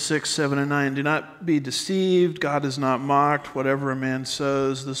 Galatians 6, 7, and 9. Do not be deceived. God is not mocked. Whatever a man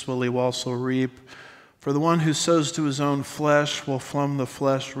sows, this will he also reap. For the one who sows to his own flesh will from the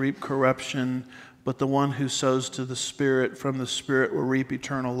flesh reap corruption, but the one who sows to the Spirit from the Spirit will reap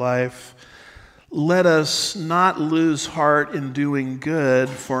eternal life. Let us not lose heart in doing good,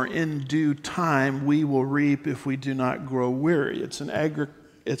 for in due time we will reap if we do not grow weary. It's an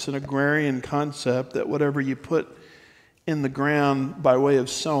agrarian concept that whatever you put in the ground by way of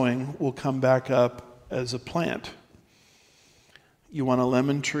sowing will come back up as a plant. You want a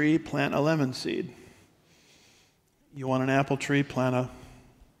lemon tree, plant a lemon seed. You want an apple tree, plant a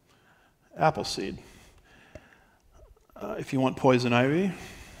apple seed. If you want poison ivy,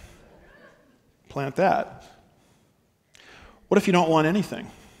 plant that. What if you don't want anything?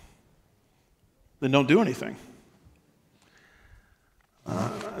 Then don't do anything.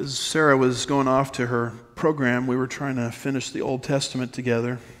 As Sarah was going off to her program, we were trying to finish the Old Testament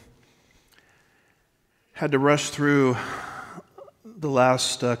together. Had to rush through the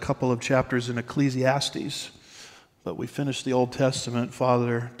last couple of chapters in Ecclesiastes, but we finished the Old Testament,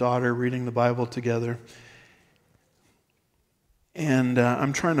 father, daughter, reading the Bible together. And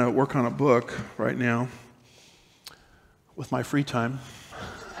I'm trying to work on a book right now with my free time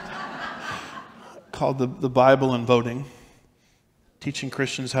called The Bible and Voting, teaching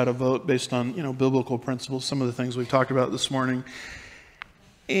Christians how to vote based on, biblical principles, some of the things we've talked about this morning.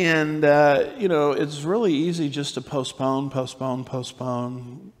 And, it's really easy just to postpone,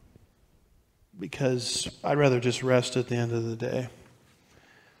 because I'd rather just rest at the end of the day.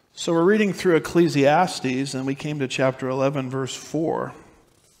 So we're reading through Ecclesiastes, and we came to chapter 11, verse 4.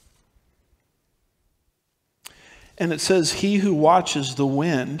 And it says, he who watches the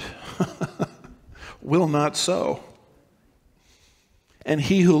wind will not sow, and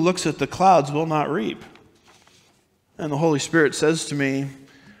he who looks at the clouds will not reap. And the Holy Spirit says to me,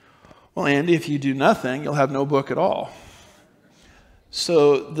 well, Andy, if you do nothing, you'll have no book at all.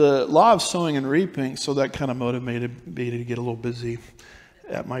 So the law of sowing and reaping, so that kind of motivated me to get a little busy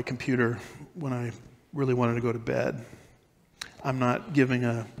at my computer when I really wanted to go to bed. I'm not giving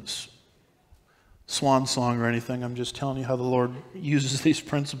a swan song or anything. I'm just telling you how the Lord uses these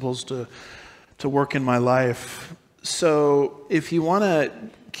principles to work in my life. So if you want to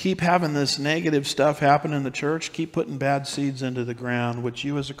keep having this negative stuff happen in the church, keep putting bad seeds into the ground, which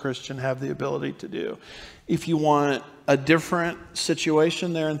you as a Christian have the ability to do. If you want a different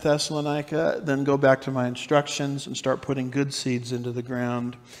situation there in Thessalonica, then go back to my instructions and start putting good seeds into the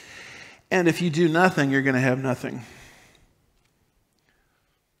ground. And if you do nothing, you're going to have nothing.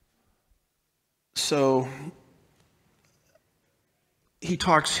 So he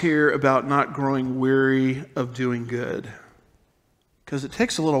talks here about not growing weary of doing good. Because it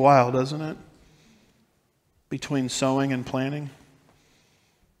takes a little while, doesn't it? Between sowing and planting.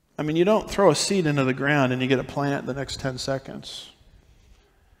 I mean, you don't throw a seed into the ground and you get a plant in the next 10 seconds.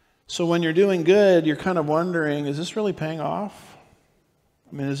 So when you're doing good, you're kind of wondering, is this really paying off?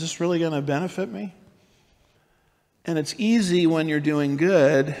 I mean, is this really going to benefit me? And it's easy when you're doing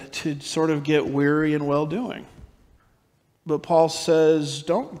good to sort of get weary in well-doing. But Paul says,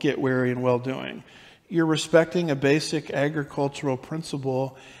 don't get weary in well-doing. You're respecting a basic agricultural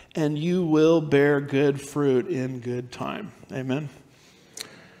principle, and you will bear good fruit in good time. Amen.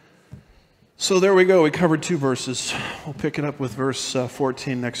 So there we go. We covered 2 verses. We'll pick it up with verse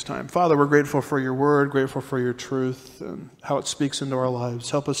 14 next time. Father, we're grateful for your word, grateful for your truth and how it speaks into our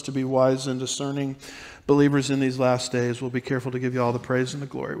lives. Help us to be wise and discerning believers in these last days. We'll be careful to give you all the praise and the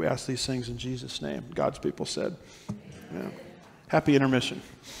glory. We ask these things in Jesus' name. God's people said. Yeah. Happy intermission.